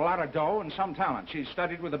 She's got a lot of dough and some talent. She's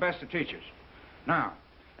studied with the best of teachers. Now,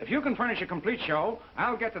 if you can furnish a complete show,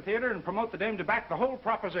 I'll get the theater and promote the dame to back the whole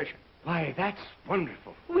proposition. Why, that's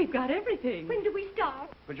wonderful. We've got everything. When do we start?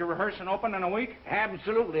 Could you rehearse and open in a week?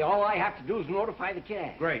 Absolutely. All I have to do is notify the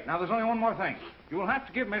cast. Great. Now, there's only one more thing. You will have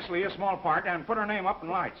to give Miss Lee a small part and put her name up in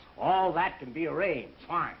lights. All that can be arranged.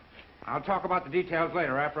 Fine. I'll talk about the details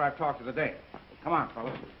later after I've talked to the dame. Come on,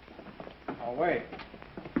 fellas. Oh, wait.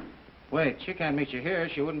 Wait, she can't meet you here.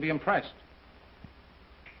 She wouldn't be impressed.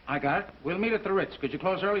 I got it. We'll meet at the Ritz. Could you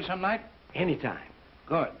close early some night? Anytime.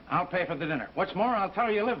 Good. I'll pay for the dinner. What's more, I'll tell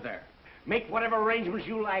her you live there. Make whatever arrangements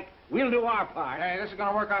you like. We'll do our part. Hey, this is going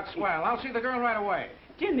to work out swell. I'll see the girl right away.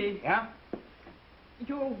 Jimmy. Yeah?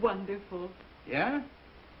 You're wonderful. Yeah?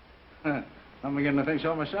 Huh. I'm beginning to think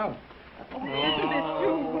so myself. Oh, isn't it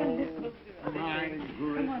too wonderful? My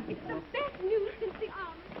Come on. It's the best news since the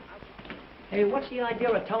army. Hey, what's the idea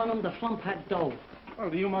of telling them to flump that dough?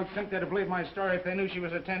 Well, do you mugs think they'd have believed my story if they knew she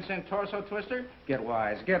was a 10-cent torso twister? Get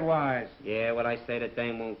wise, get wise. Yeah, what I say, the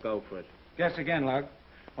dame won't go for it. Guess again, Lug.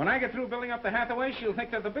 When I get through building up the Hathaway, she'll think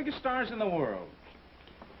they're the biggest stars in the world.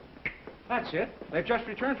 That's it. They've just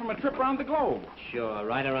returned from a trip around the globe. Sure,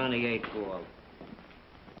 right around the 8th ball.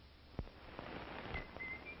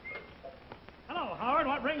 Hello, Howard.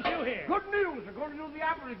 What brings you here? Good news. We're going to do the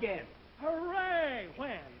opera again. Hooray!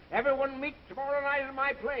 When? Everyone meet tomorrow night at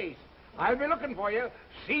my place. I'll be looking for you.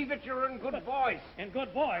 See that you're in good voice. In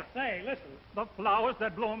good voice. Say, listen. The flowers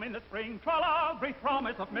that bloom in the spring, tra-la, bring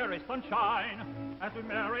promise of merry sunshine. As we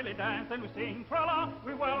merrily dance and we sing, tra-la,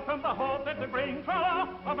 we welcome the hope that they bring, tra-la,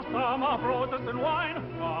 of a summer of roses and wine,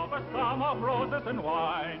 of a summer of roses and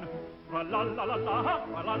wine. Tra-la-la-la-la,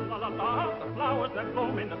 tra-la-la-la-la, the flowers that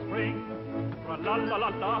bloom in the spring.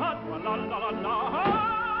 Tra-la-la-la-la,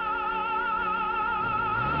 tra-la-la-la-la.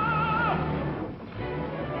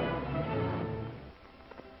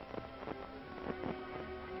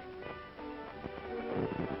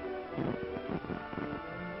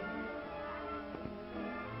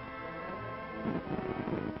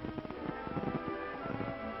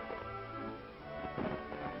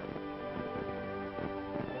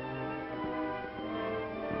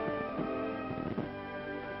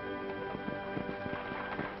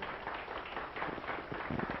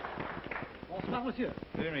 Bonsoir, monsieur.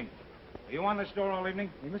 Good evening. Are you on this door all evening?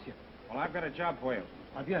 Oui, monsieur. Well, I've got a job for you.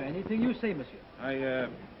 Ah bien, anything you say, monsieur.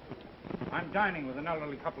 I'm dining with an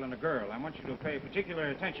elderly couple and a girl. I want you to pay particular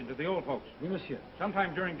attention to the old folks. Oui, monsieur.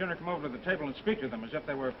 Sometime during dinner, come over to the table and speak to them as if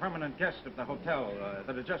they were permanent guests of the hotel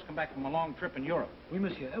that had just come back from a long trip in Europe. Oui,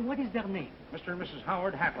 monsieur. What is their name? Mr. and Mrs.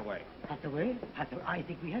 Howard Hathaway. Hathaway? Hathaway. I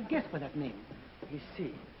think we have guessed for that name. You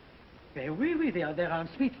see. Oui, oui, they are on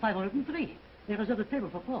suite 503. They reserved a table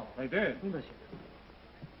for four. They did? Oui, monsieur.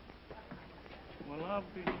 Well, I'll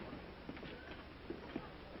be...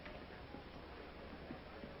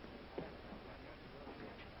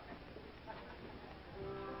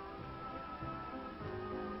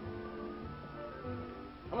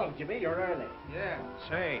 Hello, Jimmy. You're early. Yeah.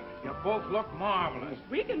 Say, you both look marvelous.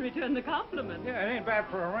 We can return the compliment. Yeah, it ain't bad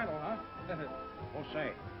for a rental, huh? Oh, say,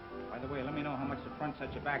 by the way, let me know how much the front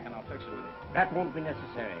sets you back and I'll fix it with you. That won't be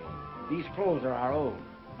necessary. These clothes are our own.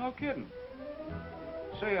 No kidding.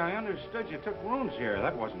 Say, I understood you took rooms here.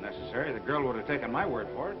 That wasn't necessary. The girl would have taken my word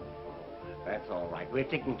for it. That's all right. We're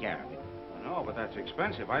taking care of it. No, but that's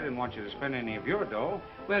expensive. I didn't want you to spend any of your dough.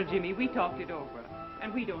 Well, Jimmy, we talked it over,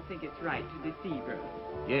 and we don't think it's right to deceive her.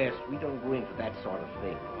 Yes, we don't go in for that sort of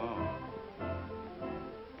thing.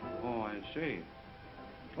 Oh, I see.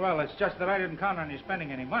 Well, it's just that I didn't count on you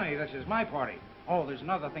spending any money. This is my party. Oh, there's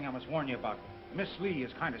another thing I must warn you about. Miss Lee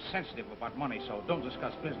is kind of sensitive about money, so don't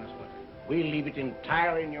discuss business with her. We'll leave it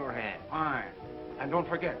entirely in your hands. Fine. And don't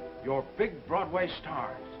forget, you're big Broadway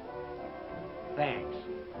stars. Thanks.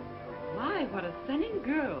 My, what a stunning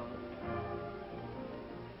girl.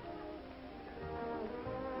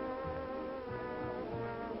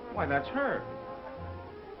 Why, that's her.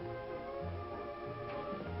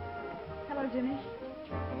 Hello, Jimmy.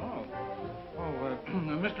 Hello. Oh,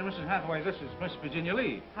 Mr. and Mrs. Hathaway, this is Miss Virginia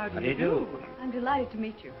Lee. How do you do? I'm delighted to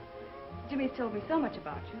meet you. Jimmy's told me so much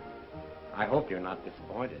about you. I hope you're not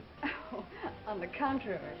disappointed. Oh, on the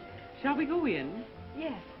contrary. Shall we go in?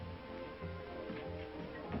 Yes.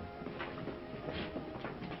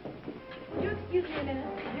 Would you excuse me a minute?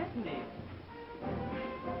 Yes, indeed.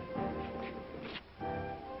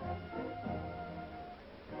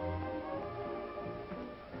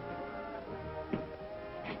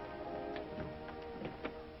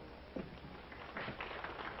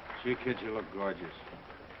 Gee, kid, you look gorgeous.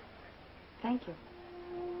 Thank you.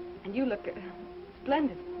 And you look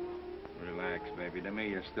splendid. Relax, baby. To me,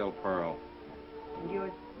 you're still Pearl. And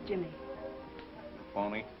you're Jimmy.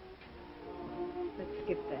 Phony? Let's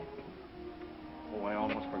skip that. Oh, I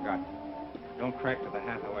almost forgot. Don't crack to the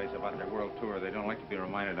Hathaways about their world tour. They don't like to be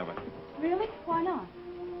reminded of it. Really? Why not?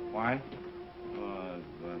 Why?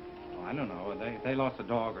 I don't know. They lost a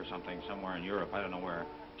dog or something somewhere in Europe. I don't know where.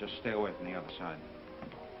 Just stay away from the other side.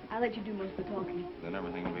 I'll let you do most of the talking. Then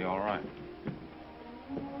everything will be all right.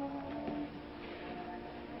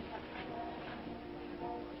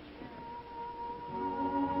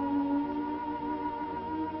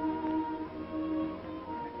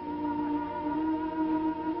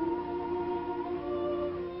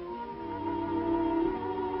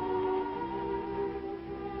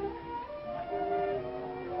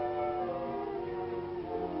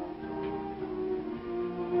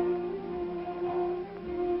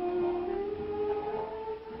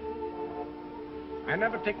 I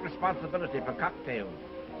never take responsibility for cocktails.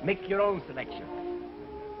 Make your own selection.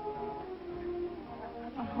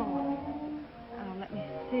 Oh, let me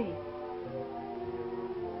see.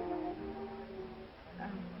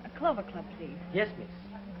 A Clover Club, please. Yes, miss.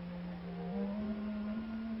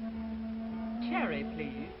 Cherry,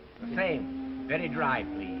 please. The same. Very dry,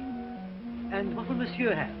 please. And what will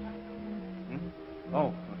monsieur have?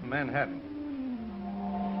 Oh, Manhattan.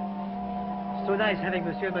 So nice having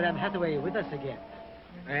Monsieur and Madame Hathaway with us again.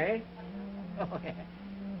 Eh? Oh, yeah.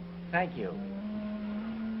 Thank you.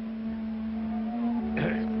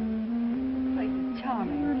 Place is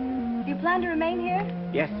charming. Do you plan to remain here?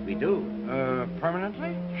 Yes, we do.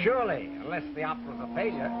 Permanently? Surely, unless the opera's a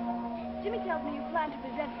failure. Jimmy tells me you plan to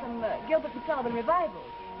present some Gilbert and Sullivan revivals.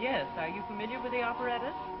 Yes, are you familiar with the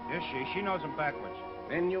operettas? Is she? She knows them backwards.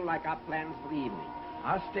 Then you like our plans for the evening.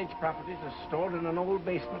 Our stage properties are stored in an old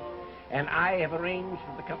basement, and I have arranged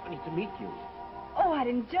for the company to meet you. Oh, I'd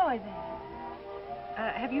enjoy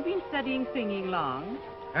that. Have you been studying singing long?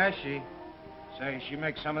 Has she? Say, she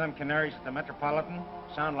makes some of them canaries at the Metropolitan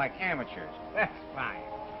sound like amateurs. That's fine.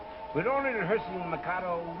 We're only rehearsing the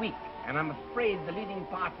Mikado a week, and I'm afraid the leading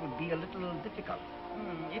part would be a little difficult.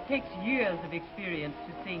 It takes years of experience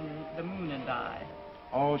to sing The Moon and I.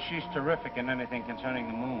 Oh, she's terrific in anything concerning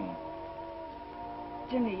the moon.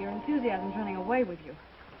 Jimmy, your enthusiasm's running away with you.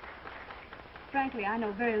 Frankly, I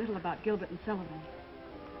know very little about Gilbert and Sullivan.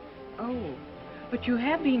 Oh, but you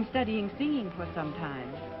have been studying singing for some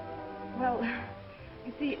time. Well,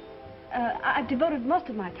 you see, I've devoted most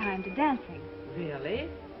of my time to dancing. Really?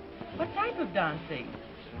 What type of dancing?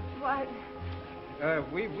 Why,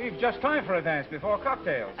 We've just time for a dance before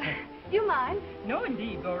cocktails. you mind? No,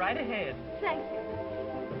 indeed. Go right ahead. Thank you.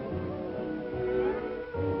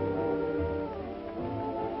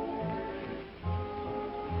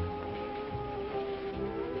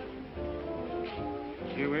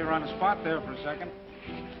 Gee, we were on the spot there for a second.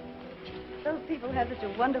 Those people have such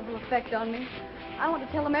a wonderful effect on me. I want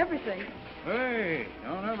to tell them everything. Hey,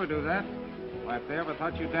 don't ever do that. Why, if they ever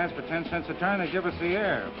thought you danced for 10 cents a turn, they'd give us the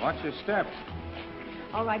air. Watch your steps.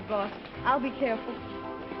 All right, boss. I'll be careful.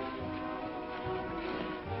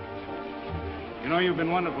 You know, you've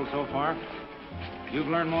been wonderful so far. You've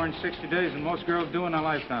learned more in 60 days than most girls do in a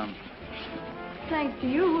lifetime. Thanks to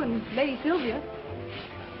you and Lady Sylvia.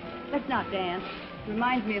 Let's not dance. It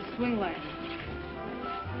reminds me of Swingland.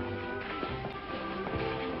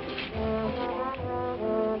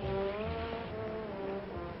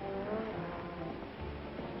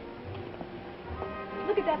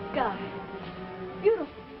 Look at that sky. Beautiful.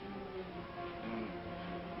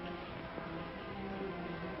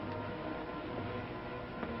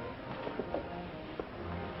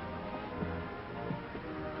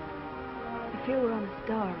 I feel we're on a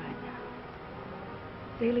star right now,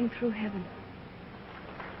 sailing through heaven.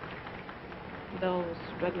 Those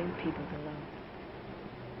struggling people below.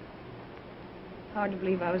 Hard to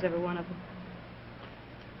believe I was ever one of them.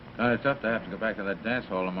 Kind of tough to have to go back to that dance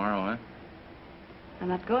hall tomorrow, huh? I'm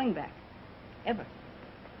not going back. Ever.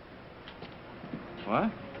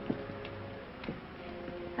 What?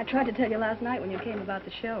 I tried to tell you last night when you came about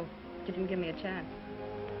the show. You didn't give me a chance.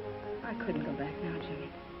 I couldn't go back now, Jimmy.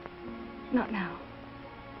 Not now.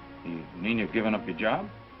 You mean you've given up your job?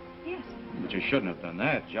 Yes. But you shouldn't have done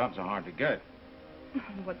that. Jobs are hard to get.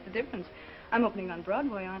 What's the difference? I'm opening on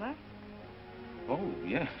Broadway, aren't I? Oh,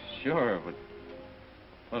 yeah, sure, but...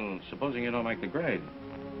 Well, supposing you don't make the grade.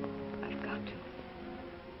 I've got to.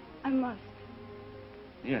 I must.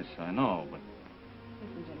 Yes, I know, but...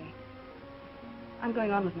 Listen, Jimmy. I'm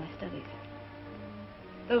going on with my studies.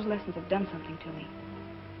 Those lessons have done something to me.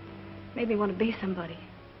 Made me want to be somebody.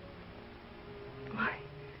 Why?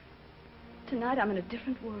 Tonight I'm in a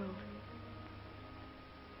different world.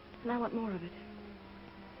 And I want more of it.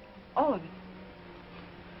 All of it.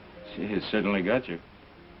 She has certainly got you.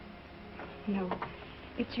 No,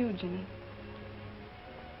 it's you, Jimmy.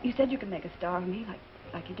 You said you could make a star of me,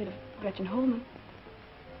 like you did of Gretchen Holman.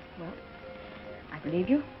 Well, I believe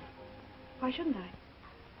you. Why shouldn't I?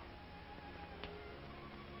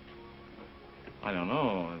 I don't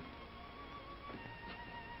know.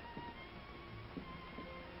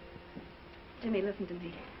 Jimmy, listen to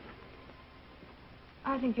me.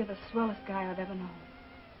 I think you're the swellest guy I've ever known.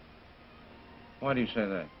 Why do you say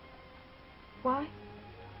that? Why?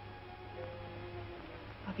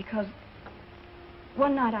 Well, because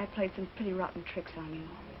one night I played some pretty rotten tricks on you.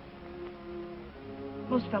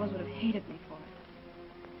 Most fellows would have hated me for it.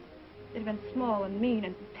 They'd have been small and mean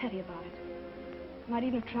and petty about it. Might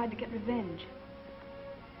even have tried to get revenge.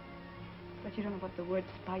 But you don't know what the word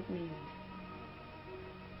spite means.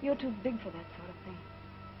 You're too big for that sort of thing.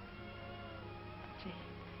 Gee,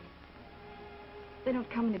 they don't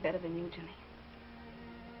come any better than you, Jimmy.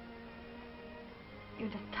 You're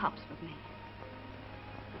just tops with me.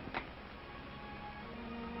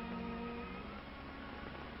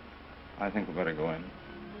 I think we better go in.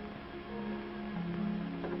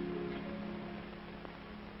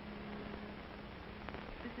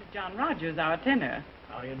 This is John Rogers, our tenor.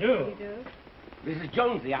 How do you do? This is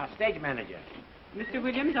Jonesy, our stage manager. Mr.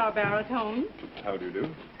 Williams, our baritone. How do you do?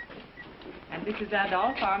 And this is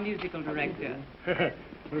Adolph, our musical director.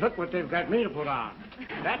 Look what they've got me to put on.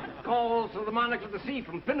 That calls to the monarch of the sea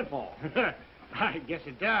from Pinafore. I guess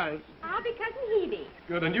it does. I'll be Cousin Hebe.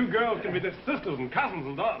 Good, and you girls can be the sisters and cousins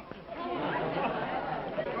and aunts.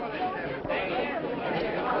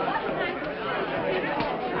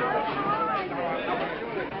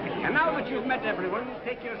 And now that you've met everyone,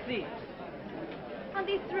 take your seats. On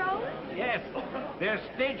these thrones? Yes, they're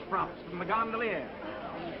stage props from the gondolier.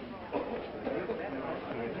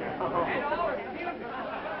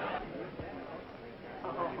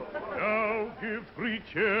 Now give 3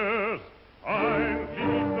 cheers. I'll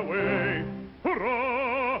lead the way.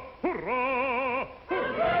 Hurrah! Hurrah!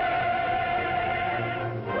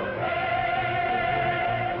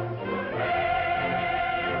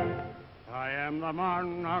 I am the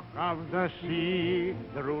monarch of the sea,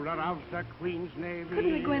 the ruler of the Queen's Navy.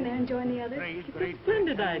 Couldn't we go in there and join the others? Great,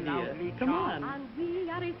 Splendid idea. Come on.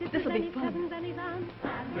 This'll be fun.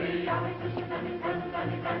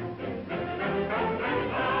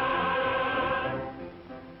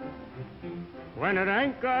 When at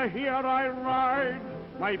anchor here I ride,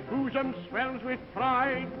 my bosom swells with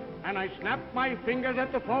pride, and I snap my fingers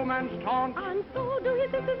at the foeman's taunt. And so do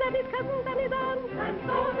his sisters and his cousins and his aunts. And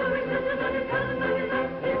so do his sisters and his cousins and his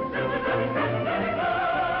aunts. His sisters and his cousins and his aunts.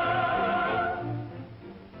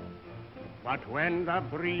 But when the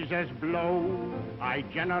breezes blow, I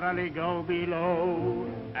generally go below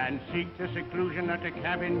and seek the seclusion that a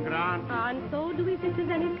cabin grants. And so do his sisters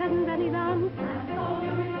and his cousins and his aunts. And so do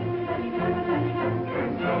his sisters and his cousins and his aunts.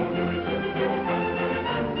 And so do his sisters and his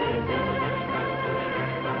cousins and his aunts.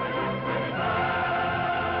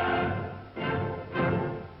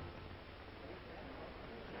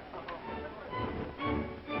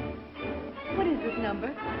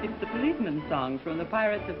 number? It's the policeman's song from the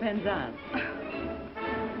Pirates of Penzance.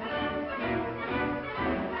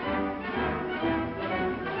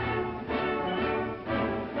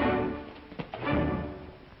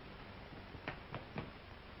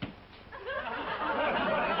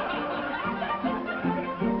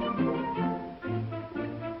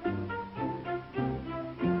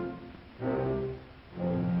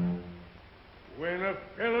 When a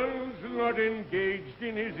fellow's not engaged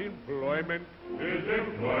in his employment,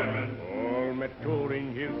 all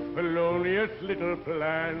maturing his felonious little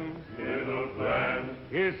plans,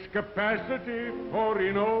 his capacity for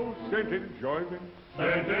innocent enjoyment,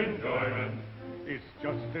 is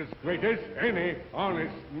just as great as any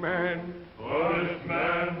honest man.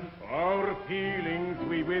 Our feelings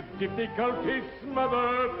we with difficulty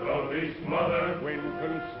smother, when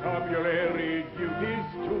constabulary duties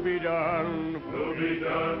to be done.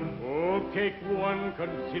 Oh, take one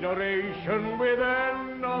consideration with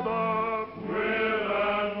another.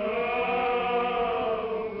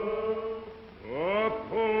 A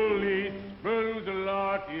policeman's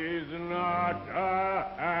lot is not a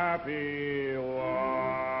happy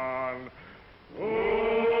one.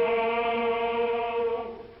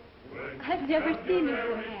 I've never seen them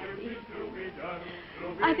so happy.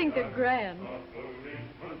 I think they're grand.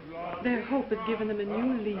 Their hope has given them a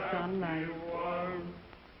new lease on life.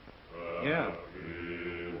 Yeah.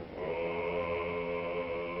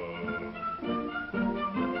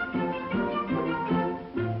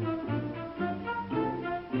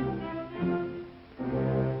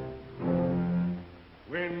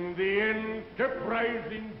 When the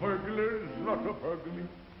enterprising burglar's not a burgling,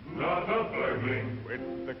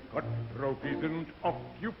 when the cutthroat isn't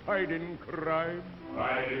occupied in crime, he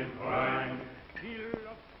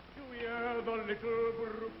loves to hear the little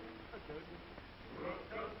brook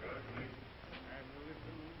gurgling, and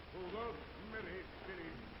listen to the merry,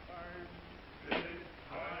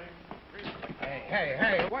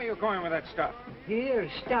 Hey, where are you going with that stuff? Here,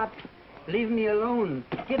 stop. Leave me alone.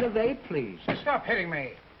 Get away, please. Stop hitting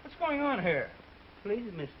me. What's going on here?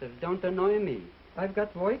 Please, mister, don't annoy me. I've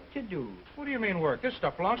got work to do. What do you mean work? This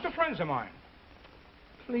stuff belongs to friends of mine.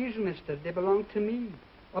 Please, mister, they belong to me.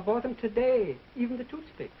 I bought them today, even the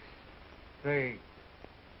toothpicks. They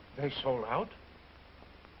sold out?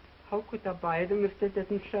 How could I buy them if they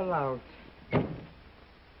didn't sell out?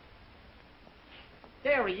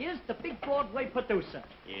 There he is, the big Broadway producer.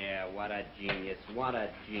 Yeah, what a genius. What a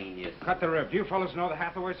genius. Cut the rib. Do you fellas know the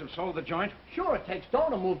Hathaways have sold the joint? Sure, it takes dough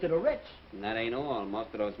to move to the Ritz. And that ain't all.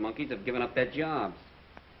 Most of those monkeys have given up their jobs.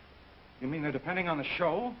 You mean they're depending on the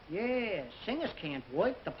show? Yeah, singers can't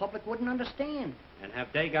work. The public wouldn't understand. And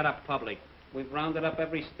have they got a public? We've rounded up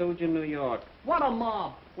every stooge in New York. What a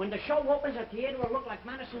mob. When the show opens, the theater will look like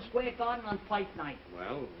Madison Square Garden on fight night.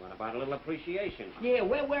 Well, what about a little appreciation? Yeah,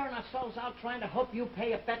 we're wearing ourselves out trying to help you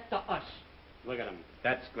pay a bet to us. Look at them.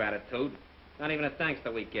 That's gratitude. Not even a thanks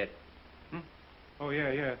that we get. Oh,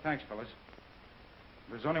 yeah. Thanks, fellas.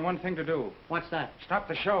 There's only one thing to do. What's that? Stop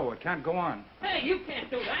the show. It can't go on. Hey, you can't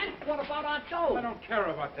do that. What about our dough? I don't care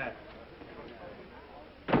about that.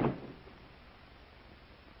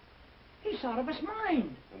 He's out of his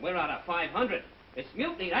mind. And we're out of 500. It's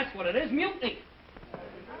mutiny. That's what it is, mutiny.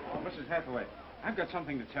 Oh, Mrs. Hathaway, I've got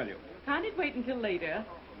something to tell you. Can't it wait until later?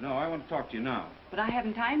 No, I want to talk to you now. But I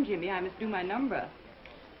haven't time, Jimmy. I must do my number.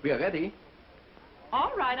 We are ready.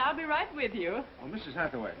 All right, I'll be right with you. Oh, Mrs.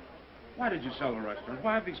 Hathaway, why did you sell the restaurant?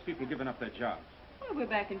 Why have these people given up their jobs? Well, we're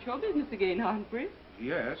back in show business again, aren't we?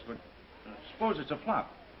 Yes, but suppose it's a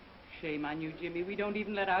flop. Shame on you, Jimmy. We don't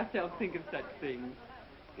even let ourselves think of such things.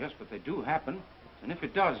 Yes, but they do happen. And if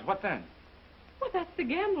it does, what then? Well, that's the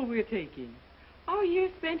gamble we're taking. Our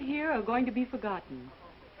years spent here are going to be forgotten.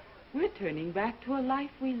 We're turning back to a life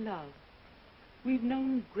we love. We've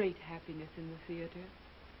known great happiness in the theater,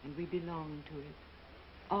 and we belong to it.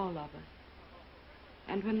 All of us.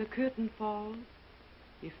 And when the curtain falls,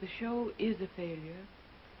 if the show is a failure,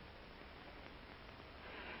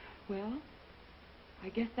 well, I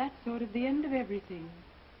guess that's sort of the end of everything,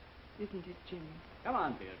 isn't it, Jimmy? Come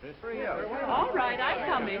on, Beatrice. All right, I'm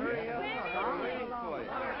coming.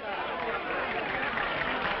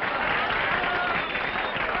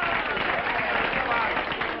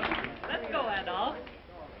 Let's go, Adolf.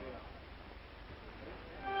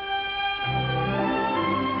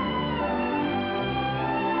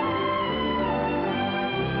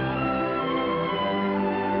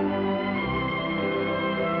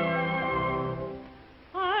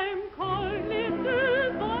 I'm called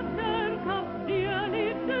little buttercup, dear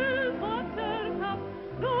little buttercup,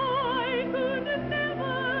 though I could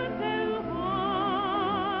never tell why.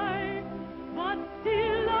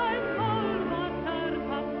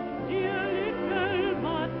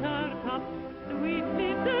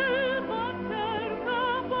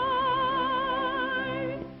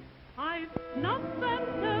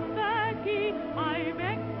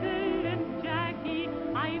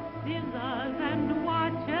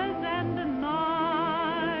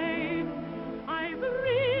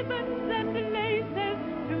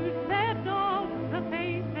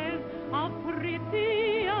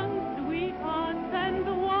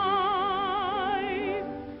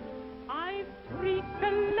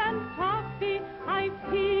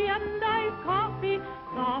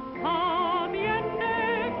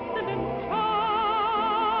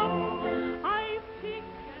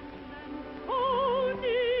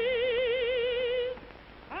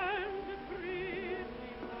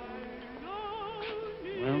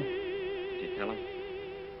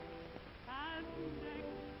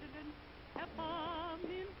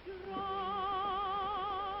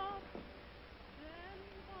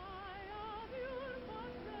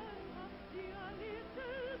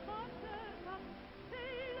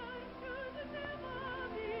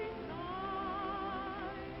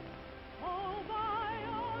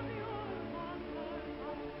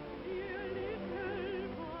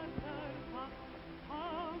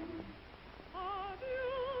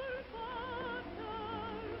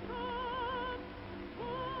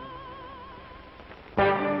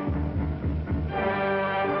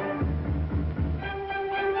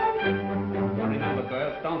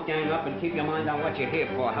 don't gang up and keep your mind on what you're here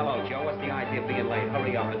for. Hello, Joe. What's the idea of being late?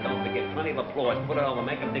 Hurry up and don't forget plenty of applause. Put it over.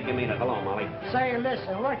 Make them think you mean it. Hello, Molly. Say,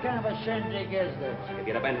 listen, what kind of a shindig is this? If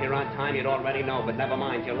you'd have been here on time, you'd already know. But never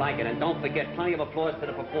mind. You'll like it. And don't forget plenty of applause to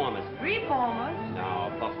the performers. Reformers?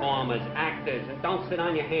 No, performers, actors. And don't sit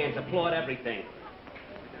on your hands. Applaud everything.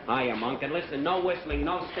 Hiya, Monk. And listen, no whistling,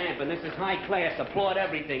 no stamping. This is high class. Applaud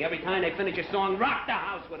everything. Every time they finish a song, rock the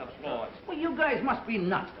house with applause. Well, you guys must be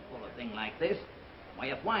nuts to pull a thing like this. Why,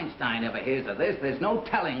 if Weinstein ever hears of this, there's no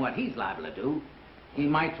telling what he's liable to do. He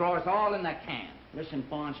might throw us all in the can. Listen,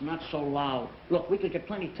 Barnes, not so loud. Look, we could get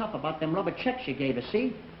plenty tough about them rubber checks you gave us,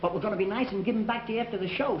 see? But we're going to be nice and give them back to you after the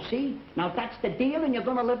show, see? Now, that's the deal, and you're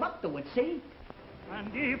going to live up to it, see? And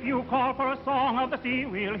if you call for a song of the sea,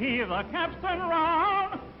 we'll hear the capstan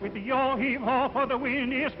round. With the yo-heave-ho for the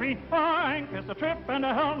windy street, anchors the trip and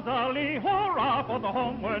the helms a lee. Hurrah for the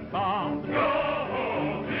homeward bound.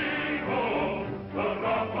 Yo-ho-heave-ho,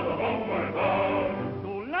 hurrah for the homeward bound.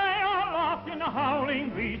 To lay aloft in the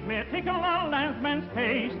howling breeze may tickle a landsman's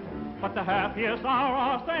taste. But the happiest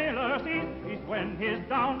hour a sailor sees is when he's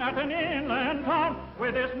down at an inland town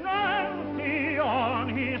with his Nancy on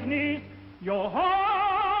his knees. Your heart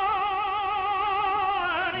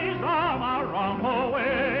and his arm around her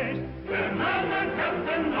waist. Inland and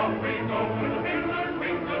captain, off we go with the inland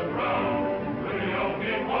wings round. With the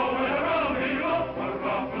yo-heave-ho and around the off,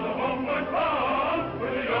 hurrah for the homeward bound. With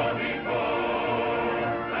the yo-heave-ho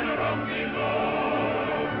and around the low.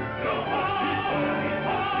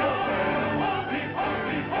 Yo-ho-heave-ho, yo-ho-heave-ho,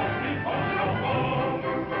 yo-ho-heave-ho, yo-ho.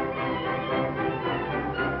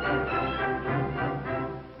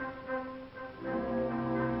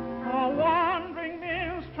 Wandering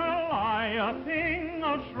minstrel, I a thing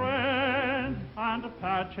of shreds and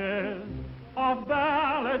patches of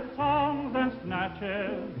ballad songs and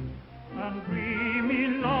snatches and dreamy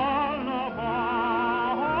lullabies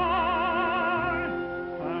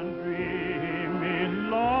and dreamy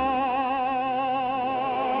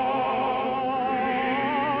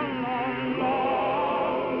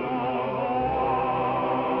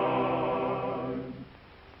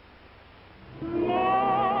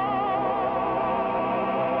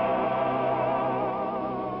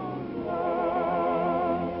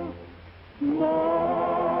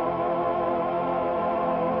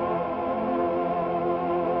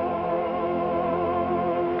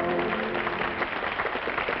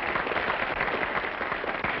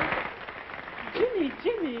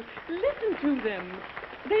Jimmy, listen to them.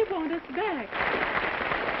 They want us back.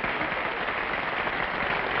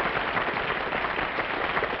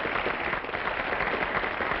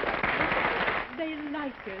 They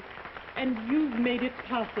like us, and you've made it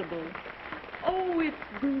possible. Oh, it's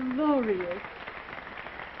glorious.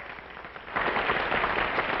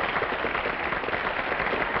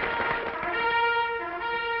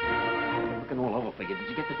 Looking all over for you. Did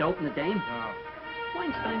you get the dope and the dame? No.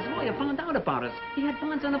 Weinstein's lawyer found out about us. He had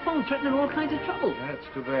Barnes on the phone threatening all kinds of trouble. That's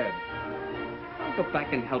too bad. I'll go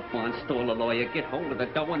back and help Barnes stall a lawyer. Get hold of the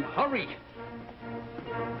dough and hurry.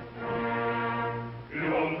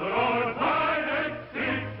 Behold the Lord High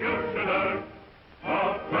Executioner,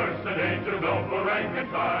 a personage of noble rank and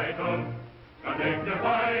title, a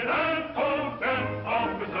dignified and potent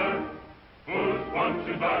officer, whose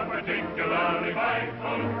functions are particularly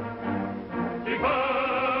vital. Defer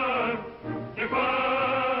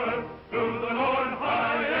to the Lord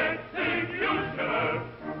High Executioner.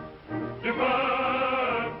 Defer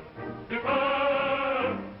to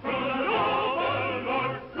the noble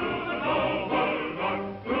Lord, to the noble Lord,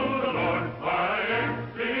 to the Lord High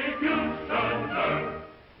Executioner.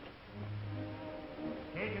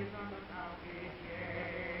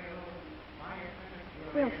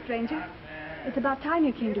 Well, stranger, it's about time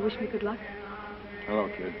you came to wish me good luck. Hello,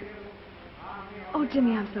 kid. Oh,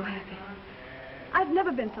 Jimmy, I'm so happy. I've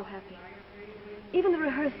never been so happy. Even the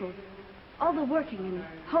rehearsals, all the working and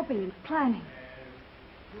hoping and planning,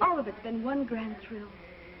 all of it's been one grand thrill.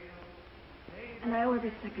 And I owe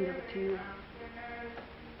every second of it to you.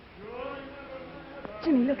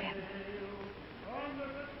 Jimmy, look at me.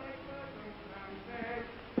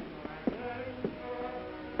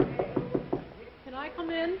 Can I come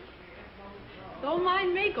in? Don't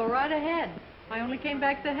mind me. Go right ahead. I only came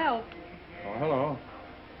back to help. Oh, hello.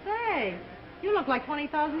 Say, you look like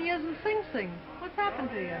 20,000 years in Sing Sing. What's happened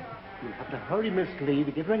to you? You'll have to hurry, Miss Lee,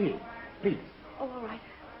 to get ready. Please. Oh, all right.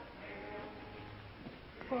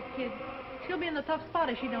 Poor kid. She'll be in a tough spot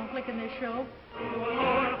if she don't click in this show.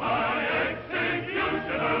 Lord High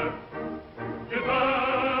Executioner,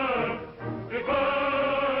 defer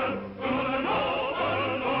to the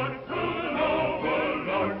noble Lord, to the noble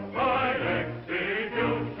Lord High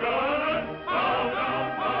Executioner, bow down,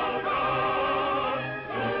 bow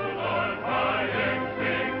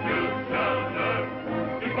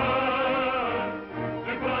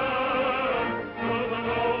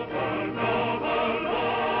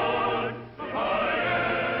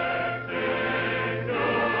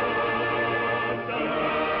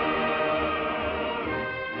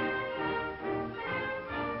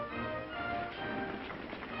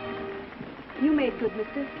make good,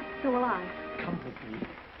 mister. So will I. Comfort, please.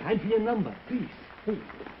 Time for your number, please. Please.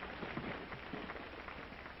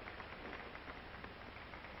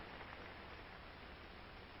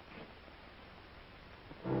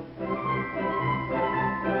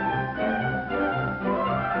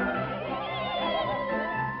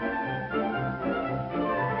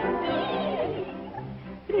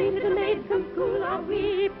 Three little maids from school are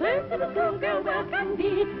we, first little schoolgirl well can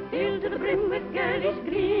be, filled to the brim with girlish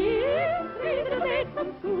glee. Three little maids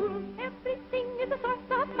from school, everything is a source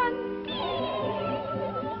of fun.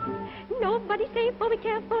 Nobody's safe, for we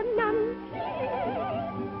care for none.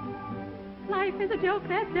 Life is a joke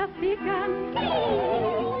that's just begun.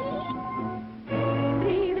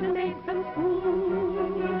 Three little maids from school.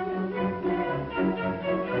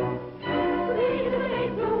 Three little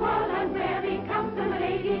maids who all unwary come from a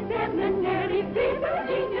lady's seminary, free from a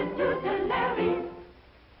genius to Larry.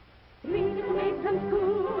 Three little maids from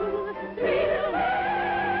school. Three little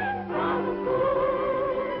maids from school.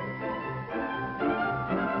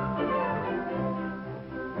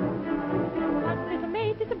 One little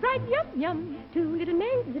maid is a bright yum-yum. Two little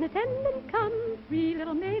maids in attendance come. Three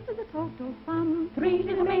little maids is a total sum. Three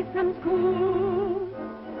little maids from school.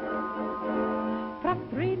 From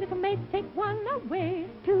three little maids take one away.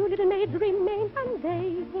 Two little maids remain and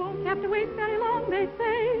they won't have to wait very long, they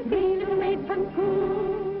say. Three little maids from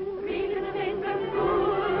school. Three little maids from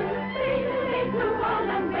school. Three little maids who all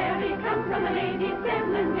unwary come from a lady's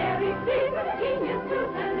seminary, free from a genius to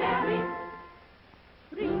Larry.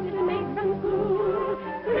 Three little maids from school.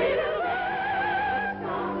 Three little maids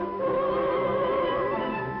from school.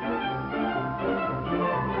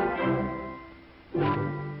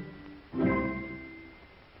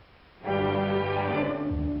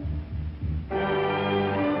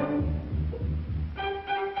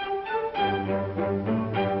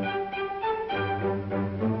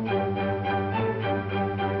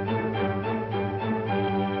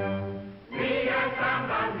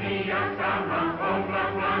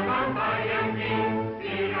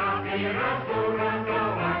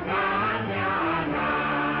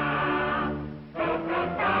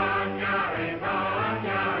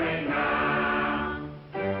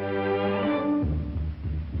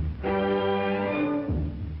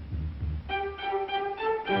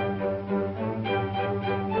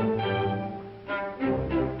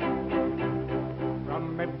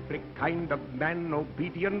 Kind of man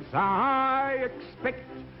obedience I expect.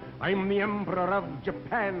 I'm the Emperor of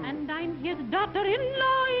Japan. And I'm his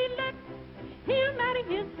daughter-in-law elect. He'll marry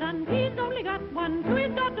his son, he's only got one, to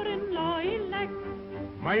his daughter-in-law elect.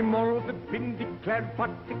 My morals have been declared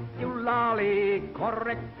particularly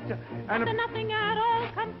correct. And they're nothing at all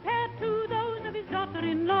compared to those of his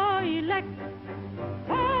daughter-in-law elect.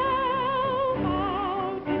 Oh,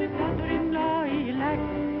 oh, to his daughter-in-law elect.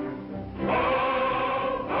 Oh!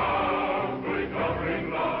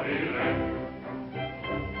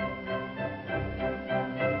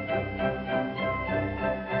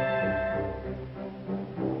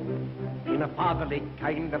 In a fatherly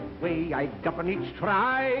kind of way, I govern each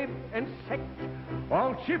tribe and sect,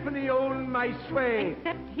 all chiefly own my sway.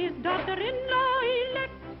 Except his daughter-in-law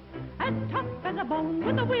elect, as tough as a bone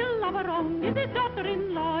with a will of her own, is his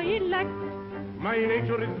daughter-in-law elect. My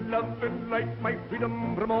nature is love and light, my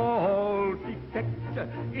freedom from all defect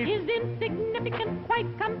is insignificant quite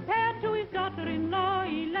compared to his daughter-in-law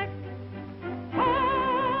elect. Oh,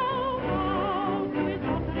 oh, to his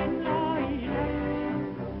daughter-in-law elect.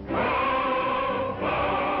 Oh,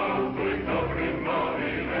 oh, to his daughter-in-law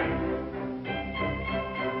elect.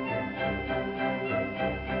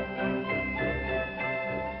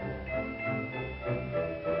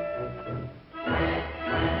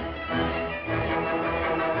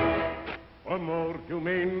 A more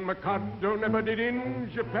humane Mikado never did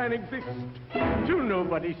in Japan exist. To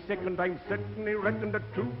nobody's second, I'm certainly reckoned a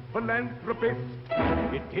true philanthropist.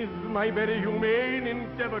 It is my very humane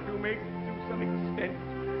endeavor to make, to some extent,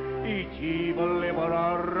 each evil ever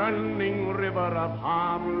a running river of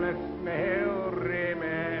harmless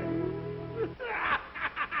merriment.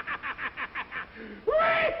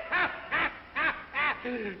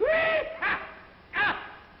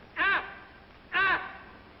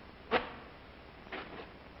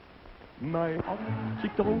 My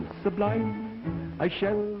object all sublime, I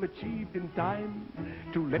shall achieve in time,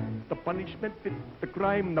 to let the punishment fit the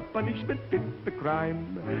crime, the punishment fit the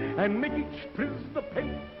crime, and make each prisoner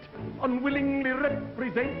pent, unwillingly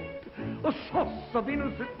represent a source of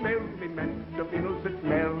innocent merriment, of innocent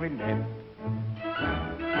merriment.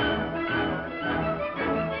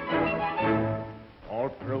 All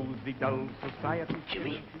prosy the dull society.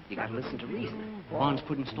 Jimmy, you gotta listen to reason. Barnes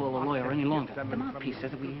couldn't stall a lawyer any longer. The mouthpiece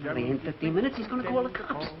says if we ain't ready in 15 minutes, he's gonna call the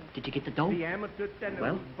cops. Did you get the dough? Well? Good.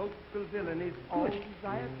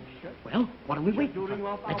 Well, what are we waiting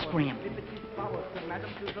for? Let's scram.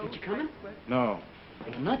 Ain't you coming? No. Are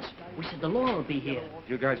you nuts? We said the law will be here. If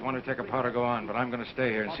you guys want to take a powder, go on, but I'm going to stay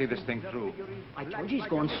here and see this thing through. I told you he's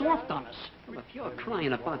going soft on us. Well, if you're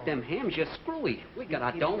crying about them hams, you're screwy. We got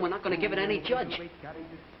our dough, and we're not going to give it any judge.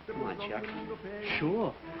 Come on, Chuck.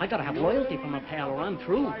 Sure. I gotta have loyalty from a pal or I'm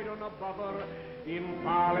through. In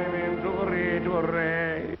Parliament, hooray,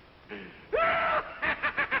 hooray.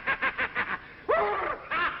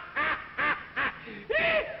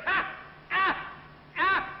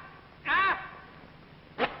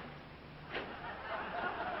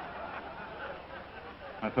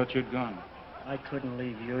 I thought you'd gone. I couldn't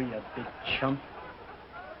leave you, you big chump.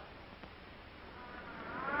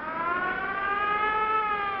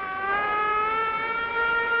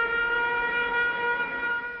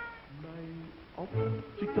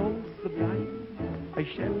 Object all sublime, I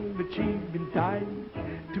shall achieve in time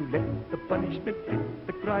to let the punishment fit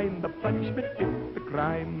the crime, the punishment fit the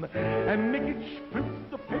crime, and make it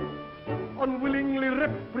split the pit, unwillingly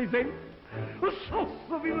represent a source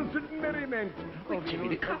of innocent merriment. Wait, Jimmy,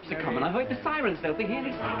 the cops are coming. I heard the sirens. They'll be here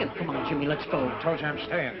any second. Come on, Jimmy, let's go. Told you I'm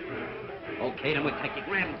staying. Okay, then we'll take you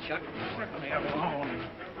grand, Chuck. Let me alone.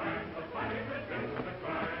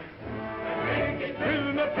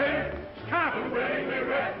 Prisoner pen, stop!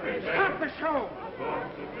 Stop the show!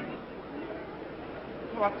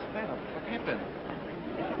 What's the matter? What happened?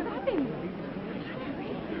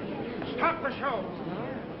 Stop the show!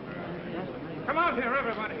 Come out here,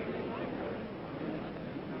 everybody!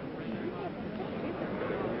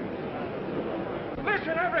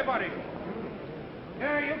 Listen, everybody!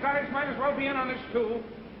 Yeah, you guys might as well be in on this, too.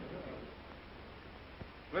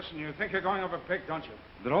 Listen, you think you're going over big, don't you?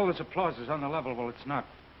 That all this applause is on the level. Well, it's not.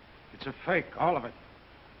 It's a fake, all of it.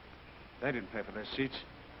 They didn't pay for their seats.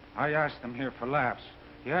 I asked them here for laughs.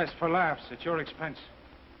 Yes, for laughs, at your expense.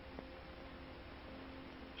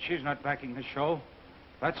 She's not backing the show.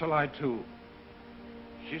 That's a lie, too.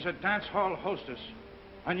 She's a dance hall hostess.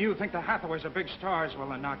 And you think the Hathaways are big stars. Well,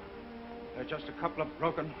 they're not. They're just a couple of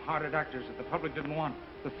broken-hearted actors that the public didn't want.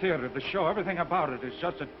 The theater, the show, everything about it is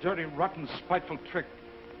just a dirty, rotten, spiteful trick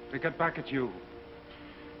to get back at you.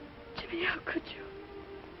 Jimmy, how could you?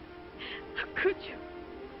 How could you?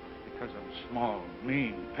 Because I'm small,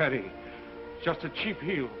 mean, petty. Just a cheap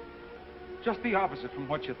heel. Just the opposite from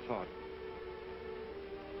what you thought.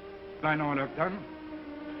 I know what I've done.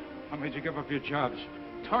 I made you give up your jobs,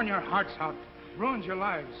 torn your hearts out, ruined your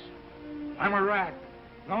lives. I'm a rat.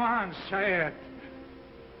 Go on, say it.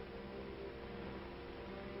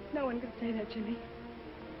 No one can say that, Jimmy.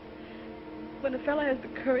 When a fellow has the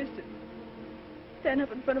courage to stand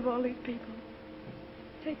up in front of all these people,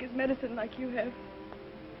 take his medicine like you have,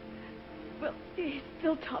 well, he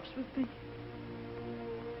still tops with me.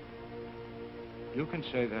 You can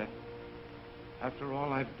say that. After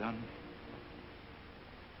all I've done.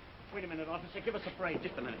 Wait a minute, officer. Give us a break.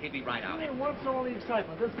 Just a minute. He'll be right out. Hey, what's all the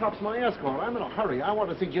excitement? This cop's my escort. I'm in a hurry. I want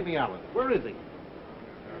to see Jimmy Allen. Where is he?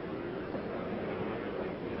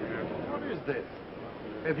 What is this?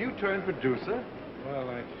 Have you turned producer? Well,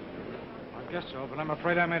 I guess so, but I'm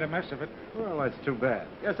afraid I made a mess of it. Well, that's too bad.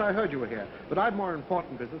 Yes, I heard you were here, but I've more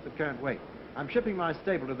important business that can't wait. I'm shipping my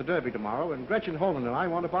stable to the Derby tomorrow, and Gretchen Holman and I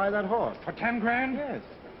want to buy that horse. For 10 grand? Yes.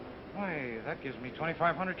 Why, that gives me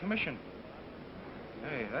 2,500 commission.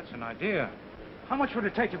 Hey, that's an idea. How much would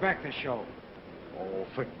it take to back this show? Oh,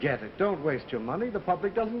 forget it. Don't waste your money. The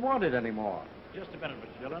public doesn't want it anymore. Just a minute,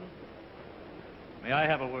 Mr. Dillon. May I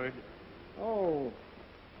have a word? Oh.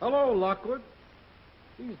 Hello, Lockwood.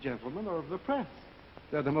 These gentlemen are of the press.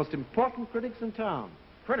 They're the most important critics in town.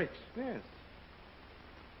 Critics? Yes.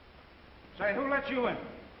 Say, who let you in?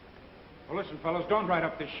 Well, listen, fellows, don't write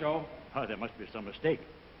up this show. Oh, there must be some mistake.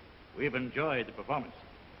 We've enjoyed the performance.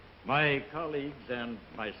 My colleagues and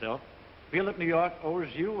myself feel that New York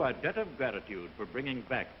owes you a debt of gratitude for bringing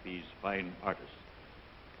back these fine artists.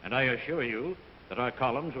 And I assure you that our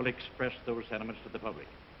columns will express those sentiments to the public.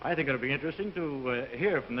 I think it'll be interesting to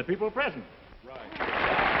hear from the people present. Right.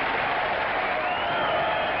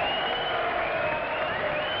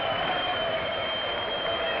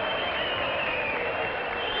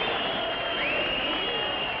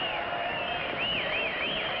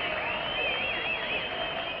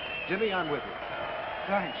 Jimmy, I'm with you.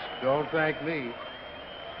 Thanks. Don't thank me.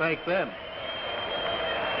 Thank them.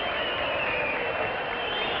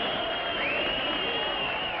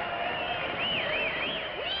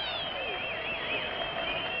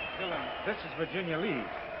 Dillon, this is Virginia Lee.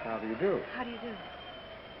 How do you do? How do you do?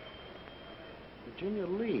 Virginia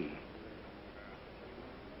Lee.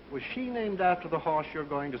 Was she named after the horse you're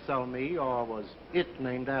going to sell me, or was it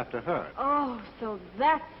named after her? Oh, so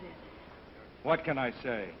that's it. What can I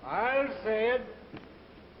say? I'll say it.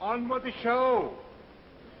 On with the show.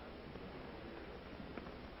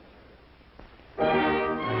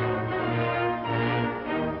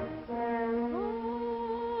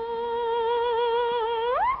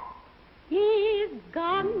 He's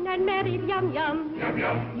gone and married Yum Yum. Yum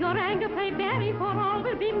Yum. Your anger may vary, for all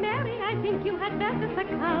will be merry. I think you had better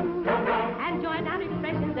succumb and join our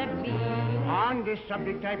expressions at glee. On this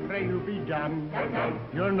subject, I pray you be dumb.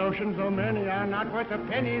 Your notions, though many, are not worth a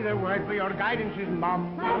penny. The word for your guidance is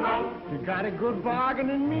mum. You got a good bargain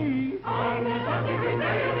in me. On this subject, we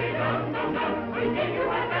pray you be dumb. We think you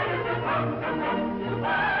had better succumb.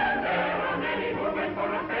 Why, there are many who went for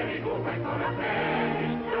a penny, who went for a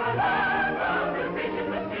penny. There are lots of good fish in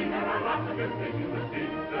the sea. There are lots of good fish in the sea.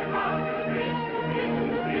 There are lots of good fish, good fish in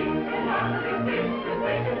the sea. There are lots of good fish, good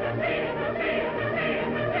fish in the sea, in the sea, in the sea, in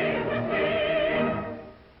the sea, in the sea.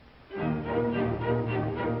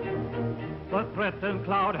 The threatened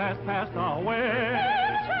cloud has passed away.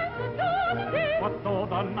 What though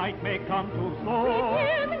the night may come too slow?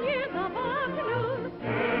 Years of afternoon.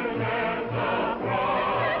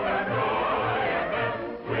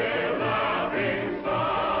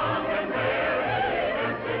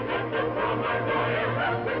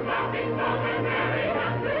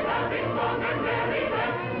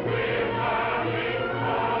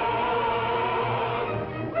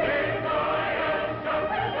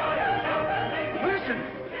 Listen,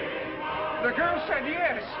 the girl said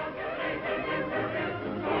yes.